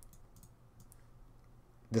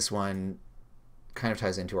 This one kind of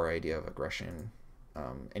ties into our idea of aggression.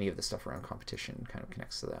 Any of the stuff around competition kind of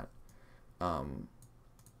connects to that. And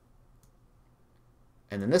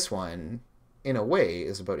then this one, in a way,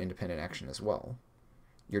 is about independent action as well.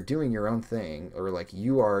 You're doing your own thing, or like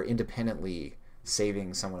you are independently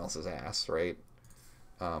saving someone else's ass, right?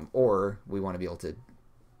 Or we want to be able to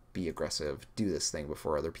be aggressive, do this thing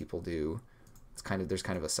before other people do. It's kind of, there's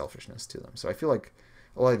kind of a selfishness to them. So I feel like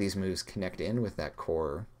a lot of these moves connect in with that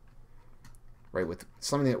core, right? With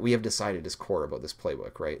something that we have decided is core about this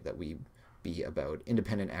playbook, right? That we be about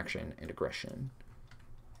independent action and aggression.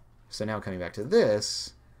 So now coming back to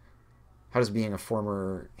this, how does being a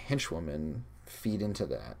former henchwoman feed into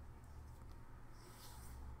that?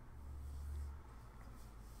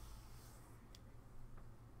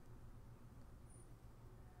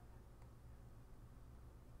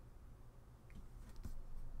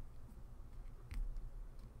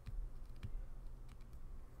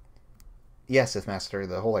 Yes, Sith Master,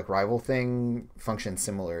 the whole like rival thing functions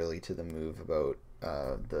similarly to the move about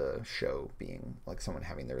the show being like someone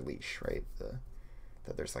having their leash, right?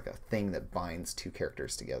 That there's like a thing that binds two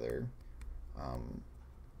characters together,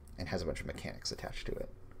 and has a bunch of mechanics attached to it.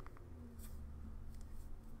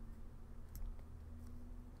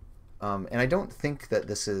 And I don't think that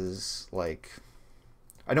this is like,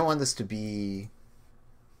 I don't want this to be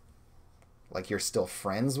like you're still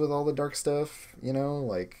friends with all the dark stuff, you know?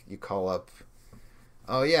 Like, you call up,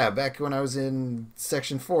 oh yeah, back when I was in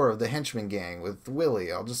Section 4 of the Henchman Gang with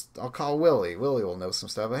Willie, I'll call Willie. Willie will know some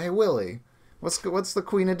stuff. Hey, Willie, what's the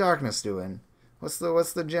Queen of Darkness doing? What's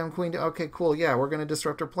the Gem Queen okay, cool, yeah, we're going to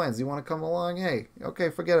disrupt her plans. You want to come along? Hey, okay,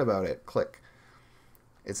 forget about it. Click.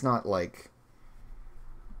 It's not like...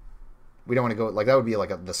 We don't want to go... Like, that would be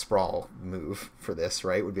like the sprawl move for this,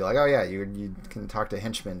 right? Would be like, oh yeah, you can talk to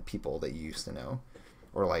henchmen people that you used to know.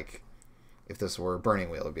 Or like, if this were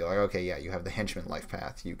Burning Wheel, it would be like, okay, yeah, you have the henchman life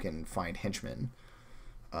path. You can find henchmen.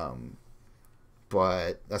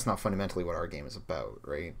 But that's not fundamentally what our game is about,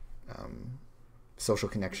 right? Social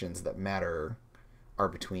connections that matter are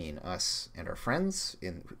between us and our friends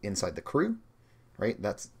inside the crew, right?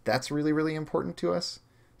 That's really, really important to us.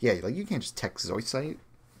 Yeah, like, you can't just text Zoisite.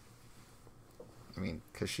 I mean,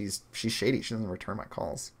 because she's shady. She doesn't return my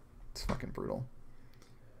calls. It's fucking brutal.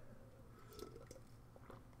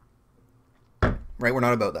 Right, we're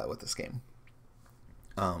not about that with this game.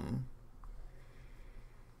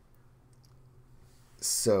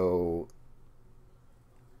 So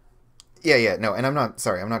yeah, no, and I'm not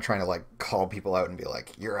trying to like call people out and be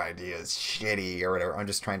like your idea is shitty or whatever. I'm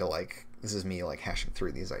just trying to like, this is me like hashing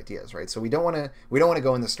through these ideas, right? So we don't want to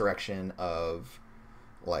go in this direction of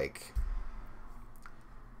like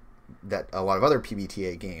that a lot of other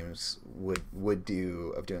PBTA games would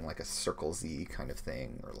do, of doing like a Circle Z kind of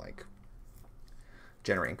thing, or like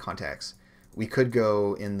generating context. We could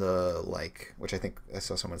go in the like, which I think I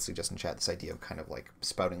saw someone suggest in chat, this idea of kind of like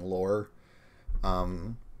spouting lore,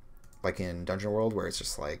 like in Dungeon World, where it's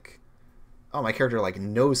just like, oh, my character like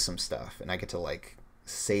knows some stuff, and I get to like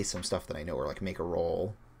say some stuff that I know, or like make a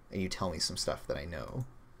roll, and you tell me some stuff that I know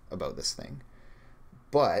about this thing.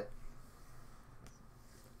 But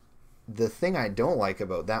the thing I don't like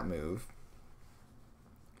about that move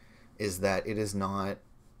is that it is not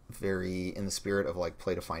very in the spirit of like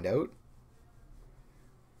play to find out,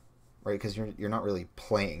 right? Because you're not really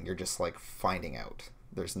playing, you're just like finding out.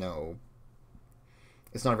 It's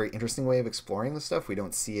not a very interesting way of exploring the stuff. We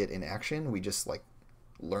don't see it in action. We just like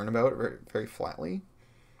learn about it very, very flatly,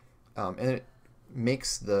 and it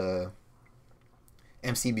makes the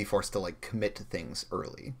MC be forced to like commit to things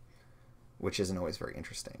early, which isn't always very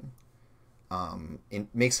interesting. It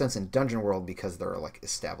makes sense in Dungeon World because there are like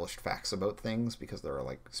established facts about things, because there are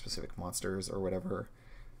like specific monsters or whatever,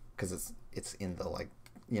 because it's in the like,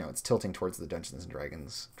 you know, it's tilting towards the Dungeons and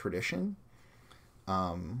Dragons tradition.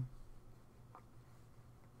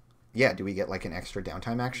 Yeah, do we get like an extra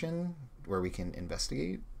downtime action where we can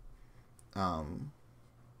investigate? And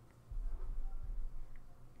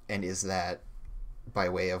is that by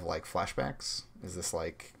way of like flashbacks? Is this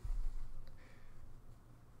like,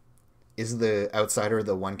 is the outsider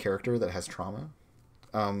the one character that has trauma?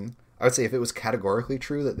 I would say if it was categorically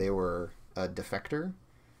true that they were a defector,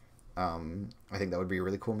 I think that would be a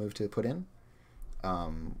really cool move to put in,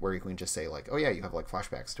 where you can just say like, oh yeah, you have like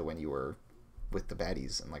flashbacks to when you were with the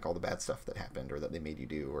baddies and like all the bad stuff that happened or that they made you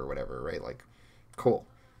do or whatever, right? Like, cool,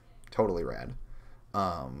 totally rad.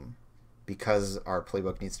 Because our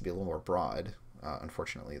playbook needs to be a little more broad,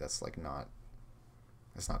 unfortunately that's not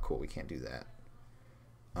cool. We can't do that.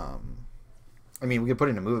 I mean, we could put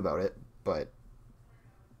in a move about it, but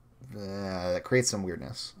that creates some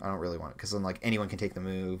weirdness. I don't really want it, because then like anyone can take the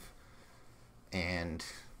move, and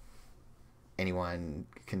anyone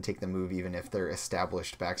can take the move even if their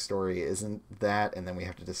established backstory isn't that, and then we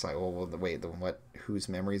have to decide, whose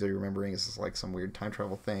memories are you remembering? Is this like some weird time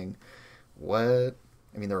travel thing? What?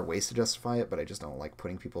 I mean, there are ways to justify it, but I just don't like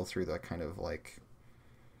putting people through that kind of like,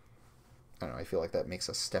 I don't know, I feel like that makes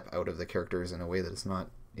us step out of the characters in a way that is not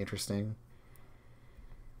interesting.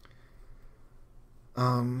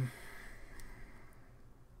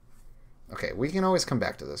 Okay, we can always come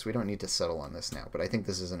back to this. We don't need to settle on this now, but I think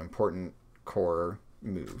this is an important core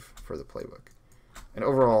move for the playbook. And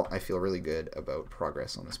overall, I feel really good about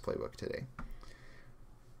progress on this playbook today.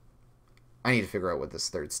 I need to figure out what this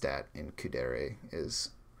third stat in Kudere is.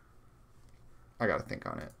 I gotta think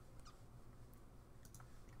on it.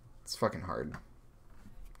 It's fucking hard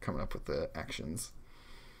coming up with the actions.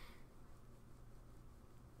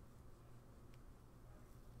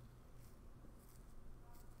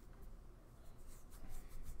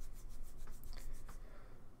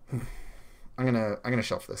 I'm gonna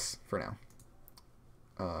shelf this for now,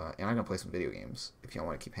 and I'm gonna play some video games. If y'all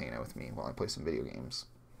want to keep hanging out with me while I play some video games,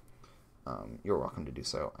 you're welcome to do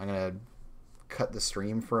so. I'm gonna cut the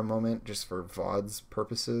stream for a moment just for VOD's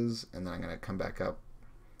purposes, and then I'm gonna come back up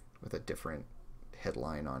with a different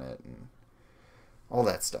headline on it and all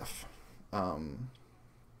that stuff.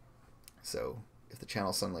 So if the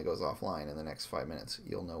channel suddenly goes offline in the next 5 minutes,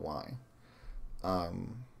 you'll know why.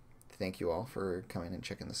 Thank you all for coming and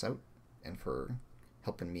checking this out and for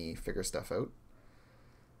helping me figure stuff out.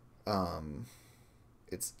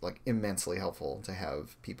 It's like immensely helpful to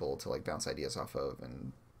have people to like bounce ideas off of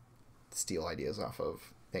and steal ideas off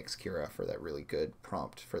of. Thanks, Kira, for that really good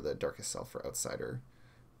prompt for the Darkest Self for Outsider.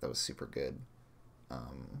 That was super good.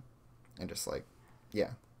 And just like,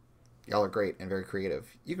 yeah, y'all are great and very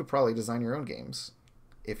creative. You could probably design your own games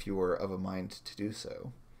if you were of a mind to do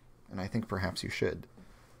so. And I think perhaps you should.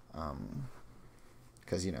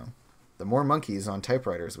 Because, you know, the more monkeys on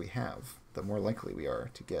typewriters we have, the more likely we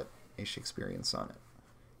are to get a Shakespearean sonnet.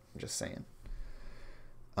 I'm just saying.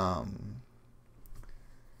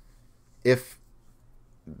 If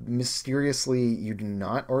mysteriously you do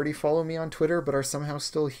not already follow me on Twitter but are somehow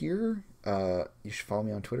still here, you should follow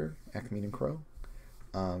me on Twitter, @Meat and Crow.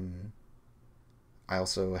 I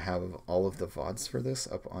also have all of the VODs for this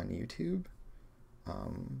up on YouTube.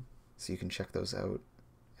 So you can check those out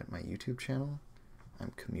at my YouTube channel.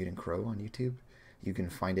 I'm Commuting Crow on YouTube. You can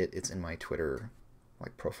find it. It's in my Twitter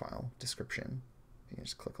like profile description. You can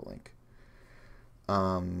just click a link.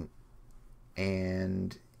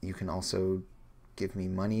 And you can also give me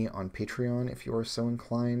money on Patreon if you are so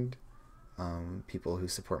inclined. People who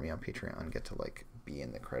support me on Patreon get to like be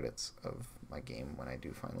in the credits of my game when I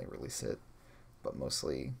do finally release it. But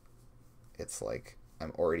mostly it's like I'm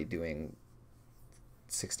already doing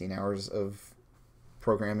 16 hours of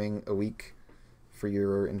programming a week for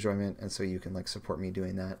your enjoyment, and so you can like support me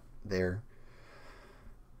doing that there.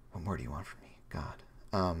 What more do you want from me? God.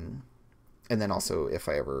 And then also if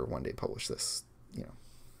I ever one day publish this, you know,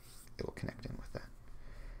 it'll connect in with that.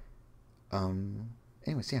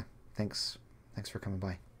 Anyways, yeah, thanks for coming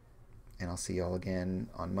by, and I'll see y'all again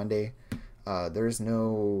on Monday. There's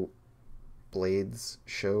no Blades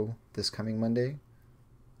show this coming Monday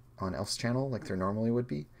on Elf's channel like there normally would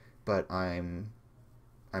be, but I'm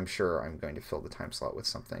sure I'm going to fill the time slot with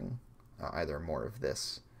something, either more of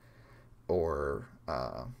this or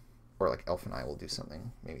like Elf and I will do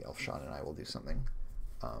something. Maybe Elf Sean and I will do something.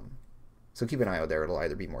 So keep an eye out there. It'll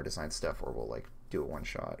either be more design stuff or we'll like do a one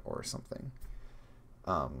shot or something.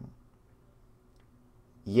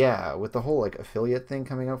 Yeah, with the whole like affiliate thing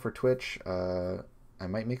coming out for Twitch, I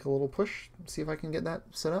might make a little push, see if I can get that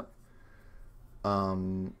set up.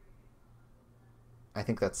 I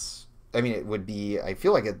think that's, I mean, it would be, I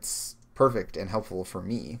feel like it's perfect and helpful for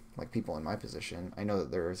me, like people in my position. I know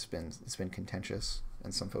that it's been contentious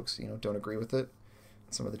and some folks, you know, don't agree with it,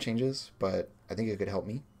 some of the changes, but I think it could help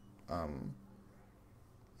me. And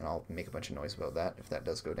I'll make a bunch of noise about that if that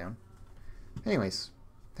does go down. Anyways,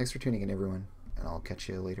 thanks for tuning in, everyone, and I'll catch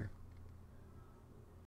you later.